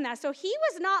from that. So he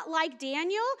was not like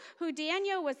Daniel, who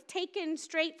Daniel was taken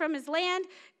straight from his land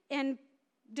and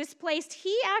displaced.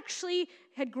 He actually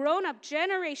had grown up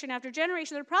generation after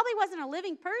generation. There probably wasn't a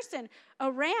living person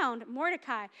around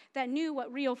Mordecai that knew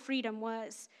what real freedom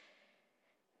was.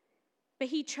 But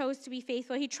he chose to be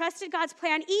faithful. He trusted God's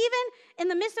plan, even in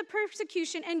the midst of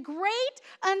persecution and great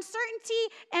uncertainty.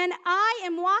 And I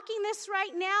am walking this right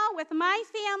now with my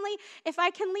family. If I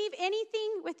can leave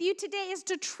anything with you today, is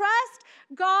to trust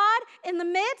God in the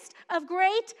midst of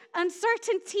great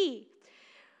uncertainty.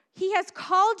 He has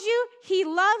called you. He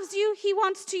loves you. He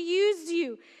wants to use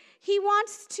you. He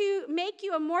wants to make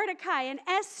you a Mordecai, an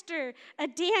Esther, a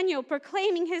Daniel,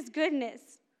 proclaiming his goodness.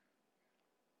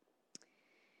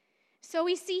 So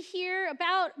we see here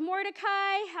about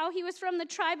Mordecai, how he was from the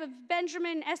tribe of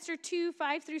Benjamin, Esther 2,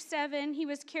 5 through 7. He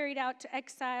was carried out to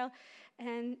exile,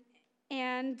 and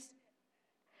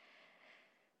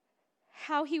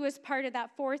how he was part of that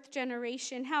fourth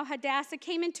generation, how Hadassah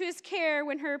came into his care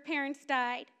when her parents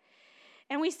died.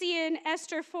 And we see in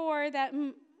Esther 4 that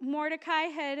Mordecai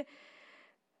had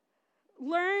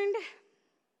learned.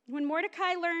 When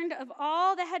Mordecai learned of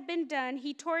all that had been done,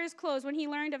 he tore his clothes when he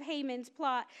learned of Haman's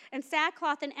plot, and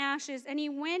sackcloth and ashes, and he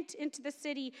went into the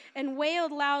city and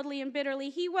wailed loudly and bitterly.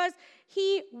 He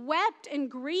wept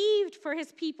and grieved for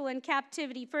his people in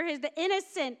captivity, for the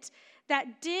innocent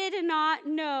that did not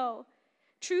know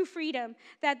true freedom,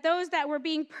 that those that were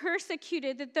being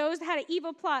persecuted, that those that had an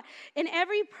evil plot. In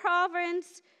every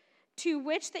province to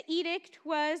which the edict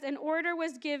was, an order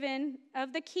was given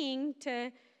of the king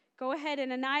to go ahead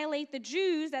and annihilate the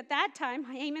Jews at that time,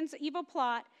 Haman's evil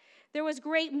plot. There was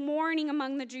great mourning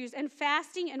among the Jews, and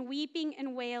fasting and weeping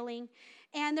and wailing.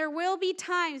 And there will be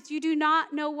times you do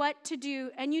not know what to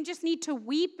do, and you just need to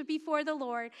weep before the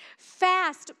Lord.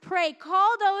 Fast, pray.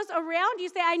 Call those around you.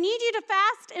 Say, I need you to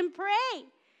fast and pray.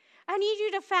 I need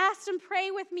you to fast and pray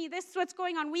with me. This is what's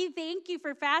going on. We thank you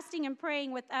for fasting and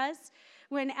praying with us.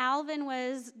 When Alvin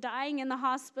was dying in the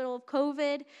hospital of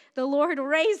COVID, the Lord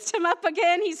raised him up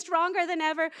again. He's stronger than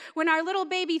ever. When our little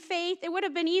baby Faith, it would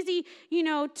have been easy,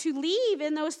 to leave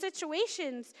in those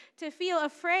situations, to feel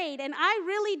afraid. And I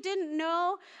really didn't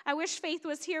know. I wish Faith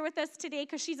was here with us today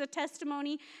because she's a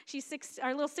testimony. She's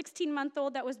our little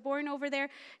 16-month-old that was born over there.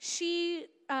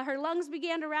 Her lungs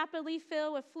began to rapidly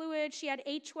fill with fluid. She had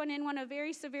H1N1, a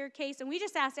very severe case. And we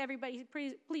just asked everybody,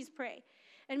 please pray.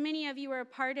 And many of you were a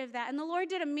part of that. And the Lord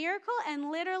did a miracle,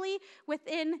 and literally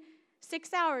within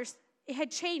 6 hours, it had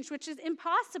changed, which is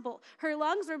impossible. Her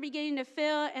lungs were beginning to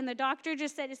fill, and the doctor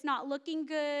just said, it's not looking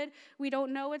good. We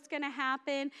don't know what's going to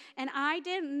happen. And I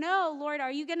didn't know, Lord,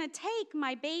 are you going to take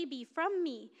my baby from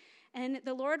me? And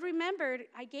the Lord remembered,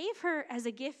 I gave her as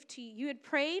a gift to you. You had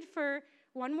prayed for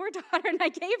one more daughter, and I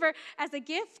gave her as a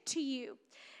gift to you.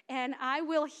 And I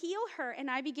will heal her.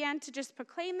 And I began to just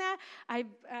proclaim that. I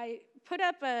put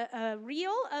up a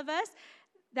reel of us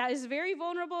that is very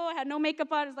vulnerable. I had no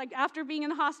makeup on. It's like after being in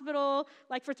the hospital,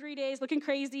 like for 3 days, looking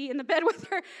crazy in the bed with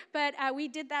her. But we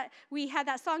did that. We had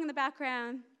that song in the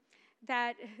background.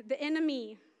 that the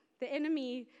enemy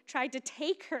tried to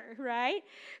take her, right?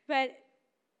 But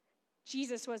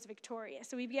Jesus was victorious.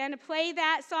 So we began to play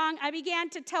that song. I began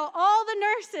to tell all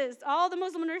the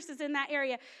Muslim nurses in that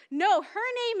area, no,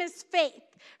 her name is Faith.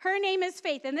 Her name is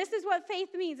Faith. And this is what faith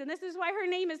means. And this is why her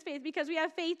name is Faith, because we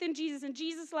have faith in Jesus and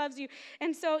Jesus loves you.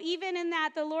 And so even in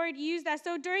that, the Lord used that.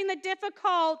 So during the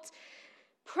difficult,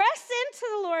 press into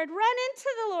the Lord, run into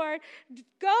the Lord,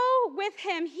 go with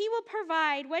him. He will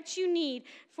provide what you need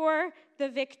for the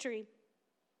victory.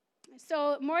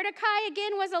 So Mordecai,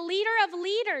 again, was a leader of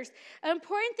leaders. An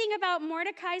important thing about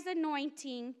Mordecai's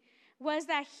anointing was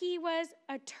that he was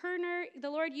a turner. The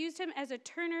Lord used him as a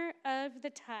turner of the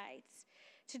tides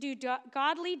to do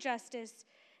godly justice.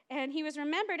 And he was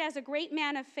remembered as a great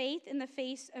man of faith in the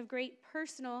face of great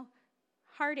personal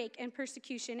heartache and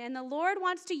persecution. And the Lord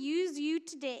wants to use you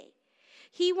today.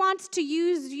 He wants to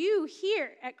use you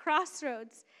here at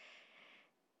Crossroads.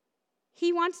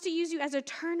 He wants to use you as a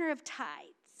turner of tides.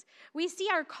 We see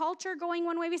our culture going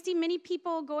one way. We see many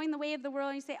people going the way of the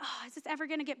world, and you say, oh, is this ever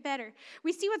going to get better?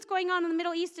 We see what's going on in the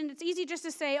Middle East, and it's easy just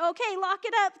to say, okay, lock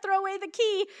it up, throw away the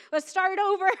key, let's start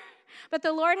over. But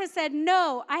the Lord has said,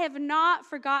 no, I have not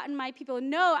forgotten my people.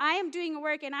 No, I am doing a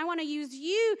work, and I want to use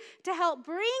you to help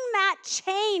bring that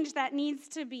change that needs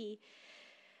to be.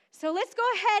 So let's go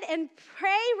ahead and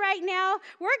pray right now.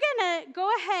 We're going to go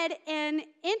ahead and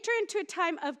enter into a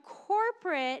time of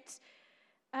corporate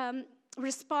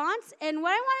response. And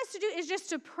what I want us to do is just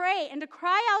to pray and to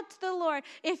cry out to the Lord.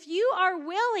 If you are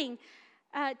willing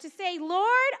to say,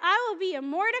 Lord, I will be a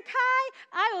Mordecai,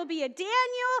 I will be a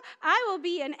Daniel, I will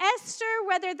be an Esther,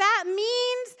 whether that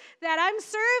means that I'm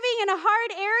serving in a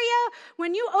hard area.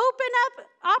 When you open up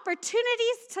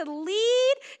opportunities to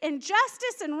lead in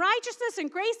justice and righteousness and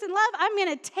grace and love, I'm going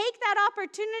to take that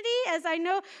opportunity as I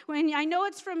know, when I know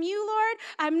it's from you, Lord.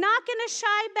 I'm not going to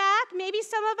shy back. Maybe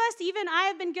some of us, even I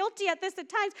have been guilty at this at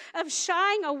times, of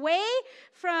shying away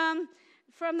from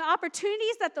the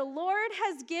opportunities that the Lord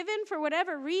has given for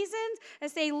whatever reasons,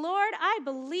 and say, Lord, I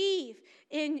believe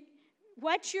in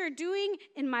what you're doing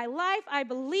in my life. I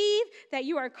believe that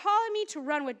you are calling me to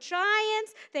run with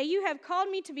giants, that you have called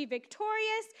me to be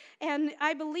victorious, and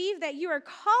I believe that you are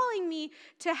calling me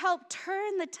to help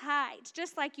turn the tides,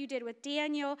 just like you did with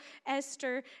Daniel,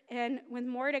 Esther, and with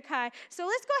Mordecai. So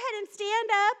let's go ahead and stand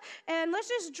up, and let's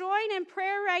just join in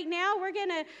prayer right now. We're going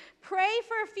to pray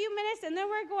for a few minutes, and then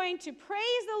we're going to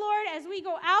praise the Lord as we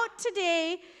go out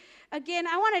today. Again,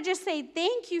 I want to just say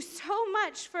thank you so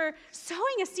much for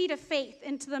sowing a seed of faith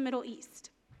into the Middle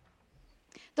East.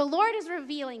 The Lord is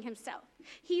revealing himself.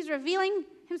 He's revealing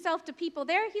himself to people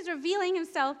there. He's revealing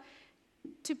himself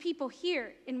to people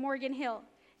here in Morgan Hill,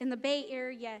 in the Bay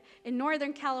Area, in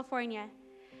Northern California.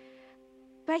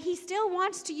 But he still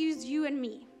wants to use you and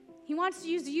me. He wants to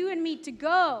use you and me to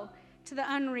go to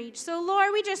the unreached. So,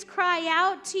 Lord, we just cry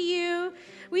out to you.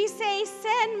 We say,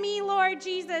 send me, Lord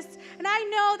Jesus. And I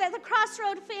know that the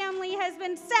Crossroad family has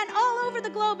been sent all over the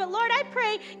globe, but Lord, I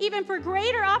pray even for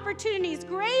greater opportunities,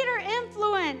 greater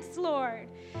influence, Lord.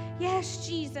 Yes,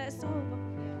 Jesus.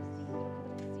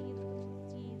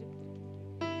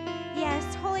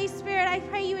 Yes, Holy Spirit, I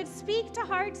pray you would speak to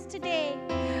hearts today.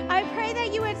 I pray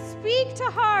that you would speak to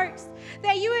hearts,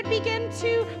 that you would begin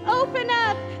to open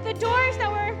up the doors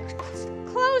that were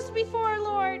closed before,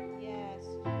 Lord. Yes.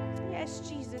 Yes,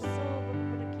 Jesus. Yes,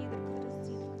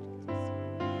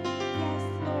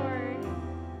 Lord.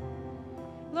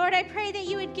 Lord, I pray that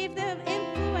you would give them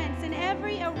influence in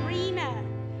every arena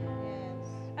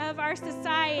of our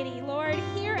society, Lord,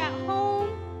 here at home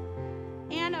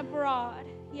and abroad.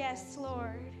 Yes,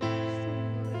 Lord.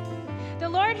 The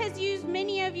Lord has used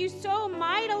many of you so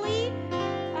mightily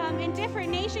in different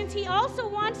nations. He also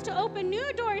wants to open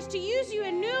new doors to use you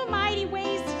in new mighty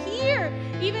ways here,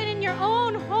 even in your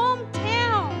own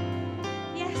hometown.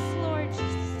 Yes, Lord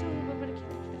Jesus.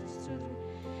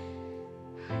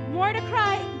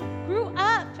 Mordecai grew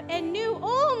up and knew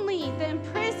only the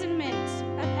imprisonment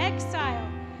of exile.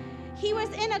 He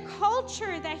was in a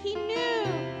culture that he knew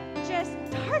just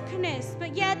darkness,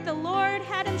 but yet the Lord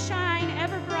had him shine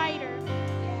ever brighter.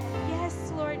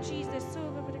 Yes, Lord Jesus.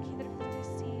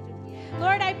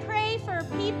 Lord, I pray for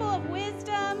people of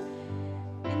wisdom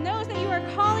and those that you are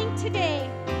calling today.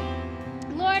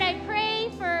 Lord, I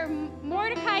pray for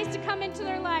Mordecai's to come into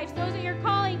their lives, those that you're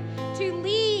calling to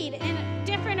lead in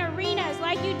different arenas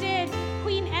like you did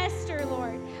Queen Esther,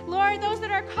 Lord. Lord, those that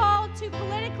are called to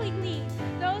politically lead,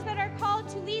 those that are called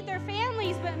to lead their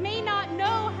families but may not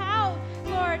know how,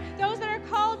 Lord, those that are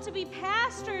called to to be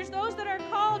pastors, those that are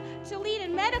called to lead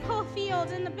in medical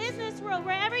fields, in the business world,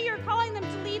 wherever you're calling them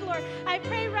to lead, Lord, I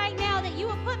pray right now that you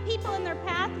will put people in their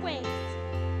pathways.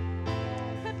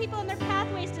 Put people in their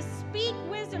pathways to speak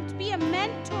wisdom, to be a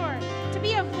mentor, to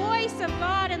be a voice of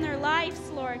God in their lives,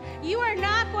 Lord. You are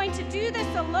not going to do this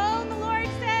alone, the Lord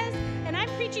says, and I'm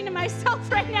preaching to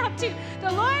myself right now too.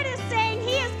 The Lord is saying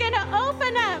He is going to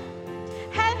open up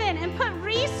heaven and put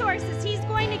resources. He's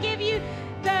going to give you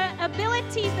the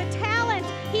abilities, the talents.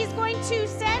 He's going to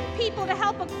send people to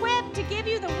help equip, to give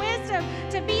you the wisdom,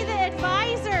 to be the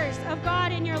advisors of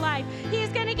God in your life. He is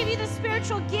going to give you the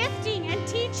spiritual gifting and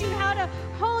teach you how to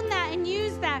hone that and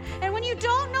use that. And when you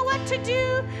don't know what to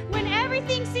do, when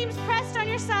everything seems pressed on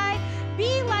your side,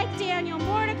 be like Daniel,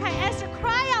 Mordecai, Esther.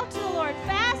 Cry out to the Lord,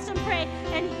 fast and pray,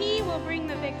 and He will bring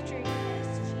the victory.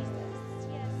 Yes, Jesus.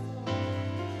 Yes, Lord.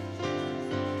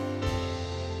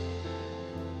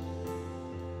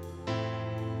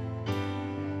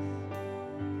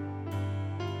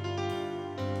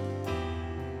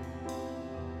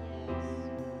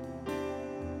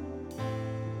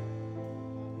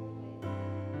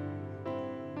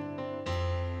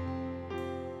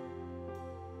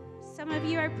 Some of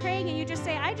you are praying and you just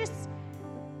say,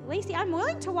 Lacey, I'm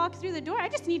willing to walk through the door. I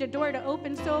just need a door to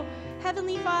open. So,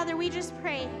 Heavenly Father, we just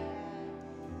pray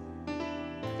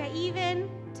that even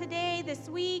today, this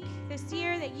week, this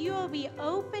year, that you will be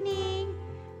opening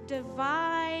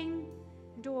divine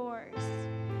doors.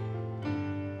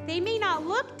 They may not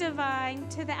look divine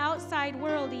to the outside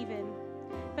world even,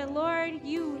 but Lord,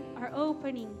 you are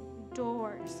opening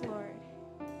doors, Lord.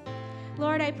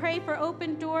 Lord, I pray for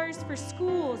open doors for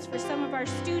schools, for some of our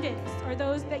students, or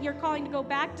those that you're calling to go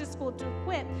back to school, to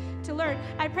equip, to learn.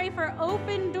 I pray for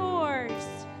open doors,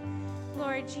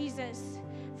 Lord Jesus,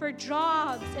 for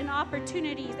jobs and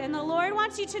opportunities. And the Lord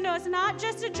wants you to know it's not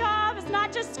just a job, it's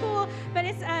not just school, but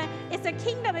it's a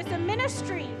kingdom, it's a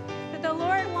ministry that the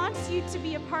Lord wants you to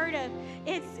be a part of.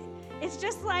 It's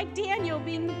just like Daniel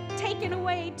being taken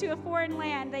away to a foreign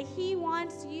land, that He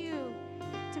wants you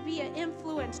to be an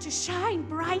influence, to shine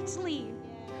brightly.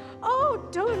 Oh,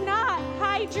 do not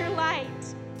hide your light.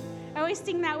 I always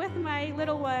sing that with my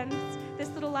little ones, this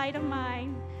little light of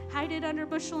mine. Hide it under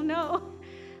bushel, no.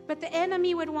 But the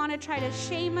enemy would want to try to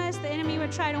shame us. The enemy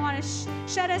would try to want to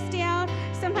shut us down,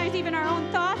 sometimes even our own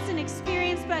thoughts and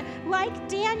experience. But like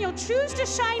Daniel, choose to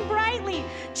shine brightly.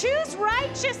 Choose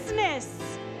righteousness.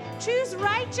 Choose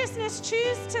righteousness.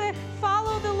 Choose to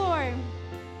follow the Lord.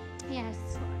 Yes.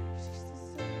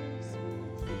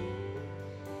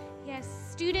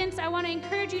 Students, I want to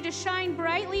encourage you to shine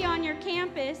brightly on your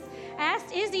campus. I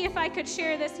asked Izzy if I could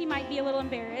share this. He might be a little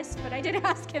embarrassed, but I did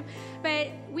ask him. But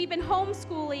we've been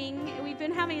homeschooling. We've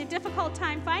been having a difficult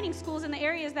time finding schools in the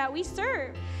areas that we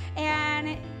serve.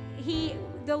 And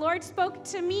the Lord spoke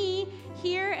to me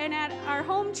here and at our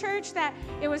home church that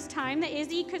it was time that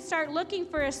Izzy could start looking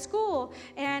for a school.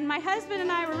 And my husband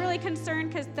and I were really concerned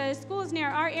because the schools near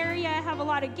our area have a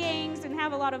lot of gangs and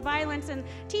have a lot of violence and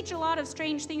teach a lot of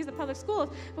strange things at public schools.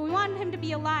 But we wanted him to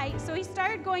be a light. So he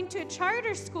started going to a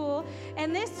charter school.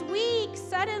 And this week,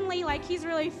 suddenly, like, he's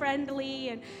really friendly.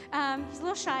 And he's a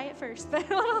little shy at first, but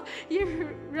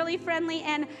you're really friendly.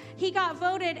 And he got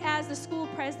voted as the school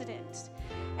president.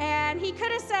 And he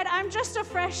could have said, I'm just a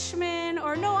freshman,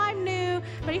 or no, I'm new.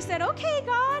 But he said, okay,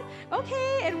 God,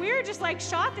 okay. And we were just like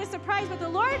shocked and surprised. But the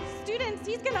Lord, students,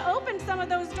 He's going to open some of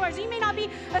those doors. You may not be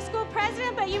a school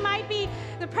president, but you might be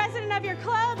the president of your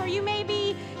club, or you may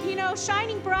be,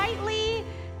 shining brightly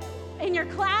in your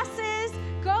classes.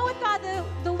 Go with God.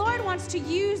 The Lord wants to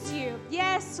use you.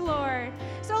 Yes, Lord.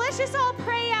 So let's just all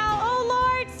pray out. Oh,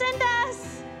 Lord, send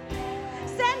us.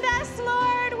 Send us,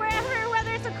 Lord,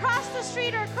 whether it's across the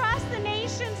street or across the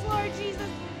nations, Lord Jesus.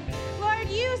 Lord,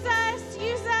 use us,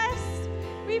 use us.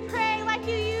 We pray like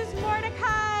you used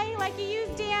Mordecai, like you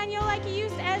used Daniel, like you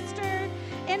used Esther,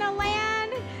 in a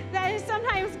land that is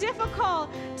sometimes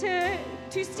difficult to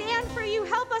stand for you.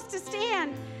 Help us to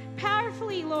stand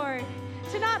powerfully, Lord,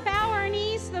 to not bow our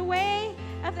knees the way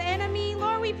of the enemy.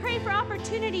 Lord, we pray for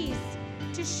opportunities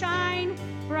to shine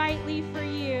brightly for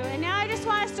you. And now I just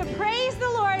want us to praise the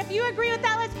Lord. If you agree with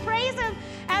that, let's praise Him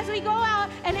as we go out.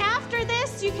 And after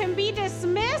this, you can be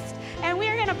dismissed, and we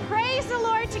are going to praise the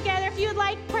Lord together. If you would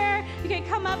like prayer, you can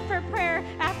come up for prayer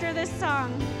after this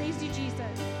song. Praise you, Jesus.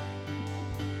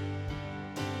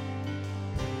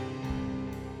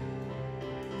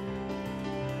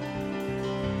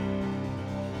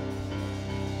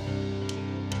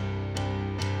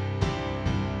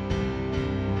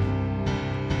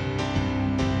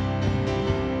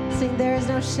 There is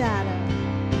no shadow.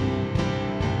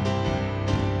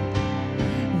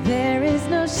 There is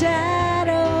no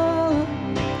shadow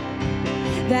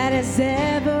that has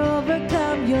ever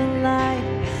overcome your life.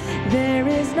 There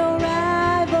is no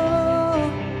rival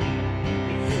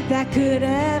that could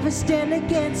ever stand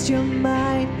against your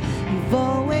might. You've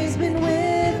always been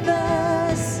with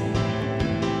us.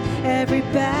 Every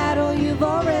battle you've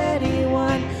already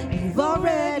won. You've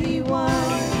already won.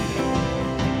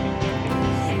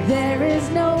 There is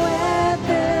no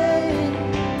weapon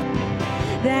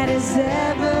that has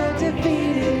ever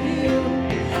defeated you.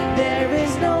 There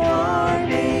is no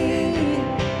army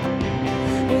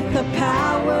with the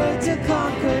power to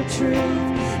conquer truth.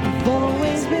 You've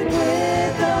always been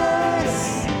with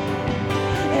us.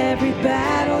 Every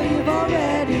battle you've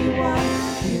already won.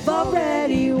 You've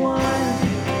already won.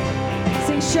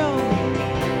 Sing, show me.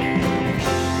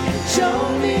 Show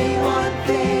me one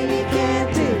thing you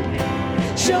can't do.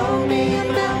 Show me a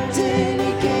mountain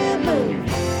he can't move.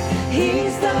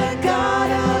 He's the God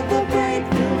of the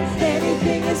breakthrough.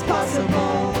 Anything is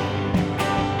possible.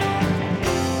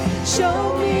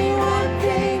 Show me one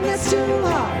thing that's too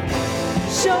hard.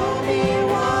 Show me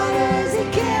waters he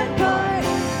can't part.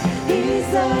 He's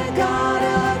the God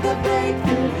of the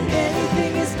breakthrough.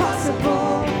 Anything is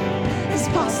possible. It's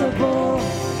possible.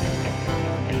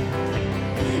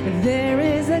 There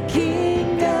is a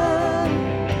kingdom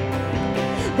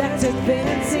that's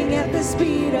advancing at the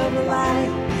speed of light,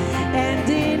 and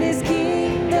in his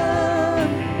kingdom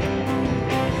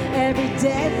every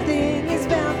dead thing is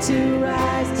bound to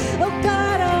rise. Oh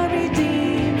God, our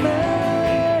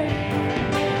Redeemer,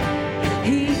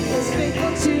 he is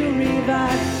faithful to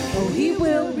revive. Oh, he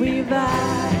will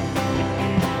revive.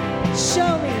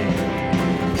 Show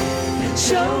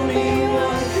me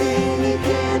one thing he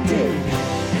can do.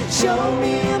 Show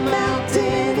me a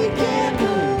mountain he can't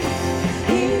move.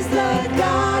 He's the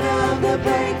God of the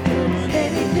breakthrough.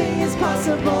 Anything is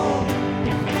possible.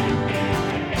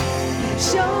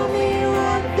 Show me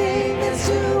one thing that's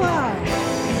too hard.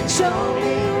 Show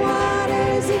me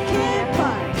waters he can't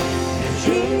part.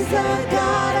 He's the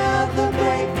God of the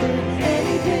breakthrough.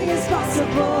 Anything is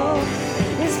possible.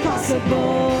 It's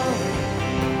possible.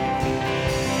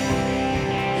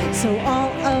 So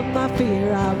all of my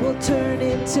fear I will turn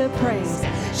into praise.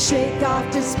 Shake off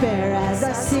despair as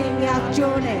I sing out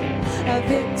your name. A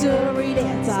victory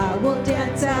dance, I will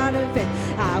dance out of faith.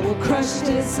 I will crush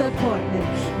disappointment,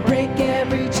 break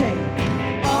every chain.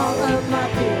 All of my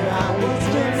fear I will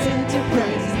turn into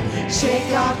praise.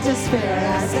 Shake off despair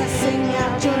as I sing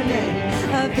out your name.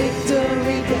 A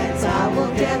victory dance, I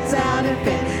will dance out of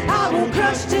faith. I will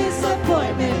crush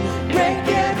disappointment, break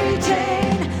every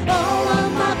chain. All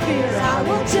of my fear I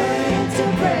will turn into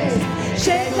praise.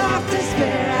 Shake off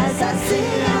despair as I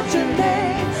sing out your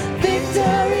name.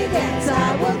 Victory dance,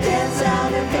 I will dance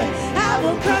out in faith. I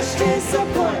will crush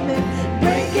disappointment,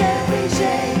 break every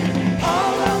chain.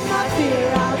 All of my fear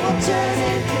I will turn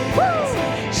into praise.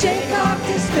 Shake off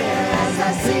despair as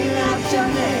I sing out your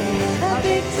name. A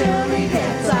victory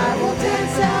dance, I will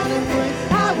dance out in faith.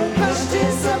 I will crush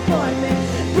disappointment,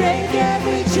 break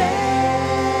every chain.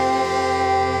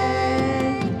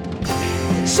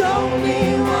 Show me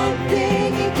one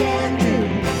thing he can do.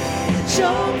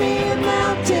 Show me a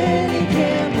mountain he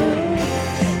can't move.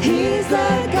 He's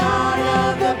the God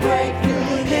of the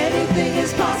breakthrough. Anything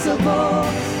is possible.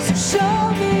 So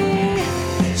show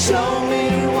me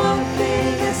one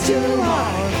thing that's too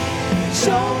hard.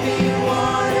 Show me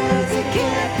waters he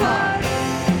can't part.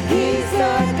 He's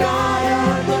the God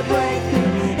of the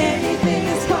breakthrough. Anything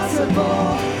is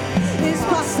possible. It's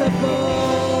possible.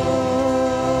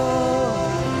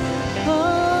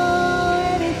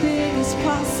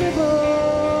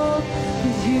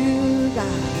 With you,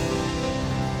 God.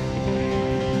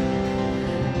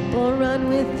 Or run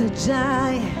with the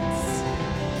giants.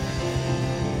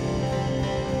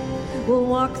 We'll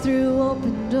walk through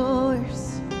open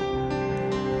doors.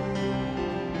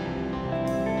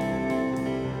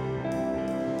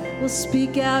 We'll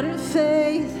speak out in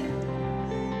faith.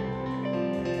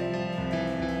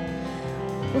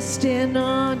 We'll stand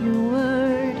on your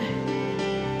word.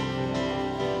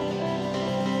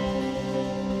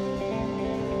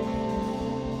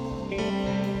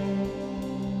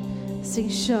 Sing,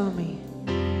 show me.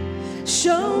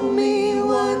 Show me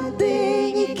one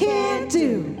thing he can't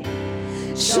do.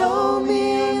 Show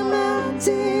me a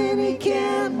mountain he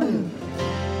can't move.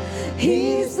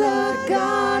 He's the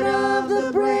God of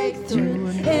the breakthrough.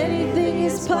 Anything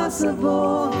is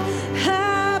possible.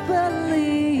 I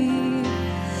believe.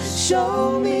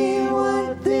 Show me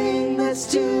one thing that's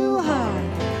too hard.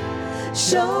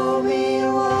 Show me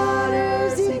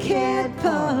waters he can't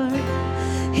part.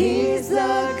 He's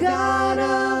the God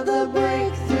of the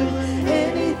breakthrough.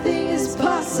 Anything is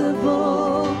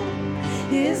possible.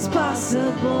 Is possible. Let's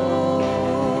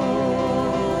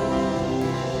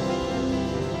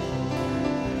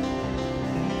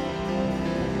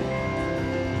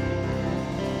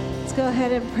go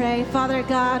ahead and pray. Father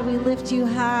God, we lift you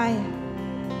high.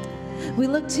 We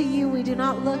look to you. We do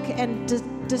not look and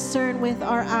discern with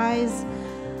our eyes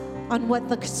on what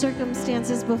the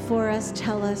circumstances before us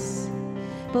tell us.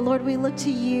 But Lord, we look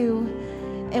to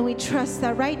you and we trust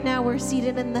that right now we're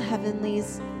seated in the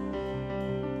heavenlies.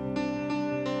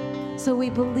 So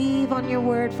we believe on your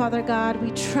word, Father God.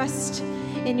 We trust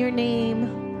in your name.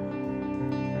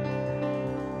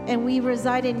 And we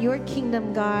reside in your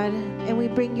kingdom, God. And we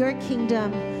bring your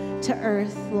kingdom to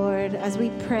earth, Lord, as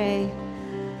we pray.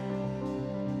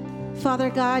 Father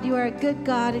God, you are a good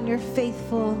God and you're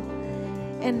faithful.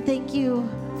 And thank you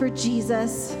for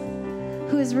Jesus,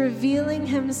 who is revealing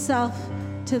himself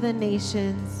to the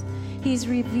nations. He's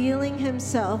revealing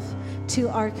himself to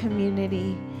our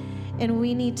community. And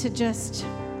we need to just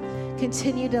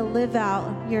continue to live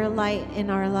out your light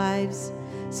in our lives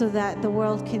so that the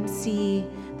world can see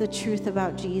the truth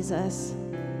about Jesus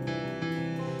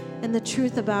and the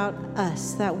truth about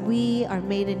us, that we are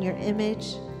made in your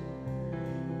image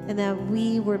and that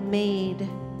we were made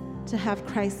to have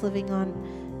Christ living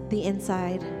on the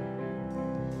inside.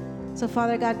 So,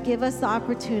 Father God, give us the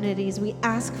opportunities. We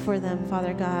ask for them,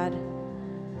 Father God.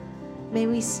 May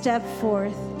we step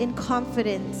forth in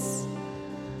confidence.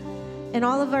 And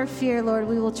all of our fear, Lord,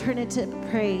 we will turn it to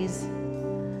praise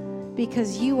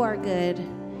because you are good.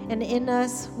 And in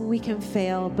us, we can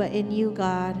fail. But in you,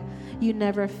 God, you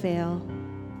never fail.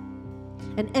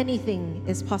 And anything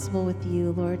is possible with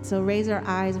you, Lord. So raise our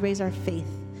eyes, raise our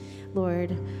faith,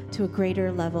 Lord, to a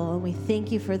greater level. And we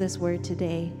thank you for this word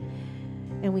today.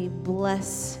 And we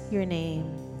bless your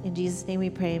name. In Jesus' name we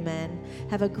pray, amen.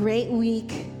 Have a great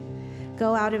week.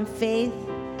 Go out in faith.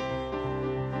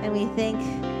 And we thank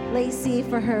Lacey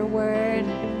for her word.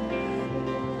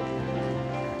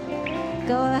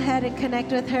 Go ahead and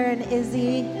connect with her and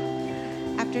Izzy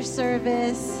after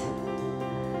service.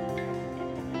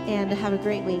 And have a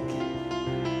great week.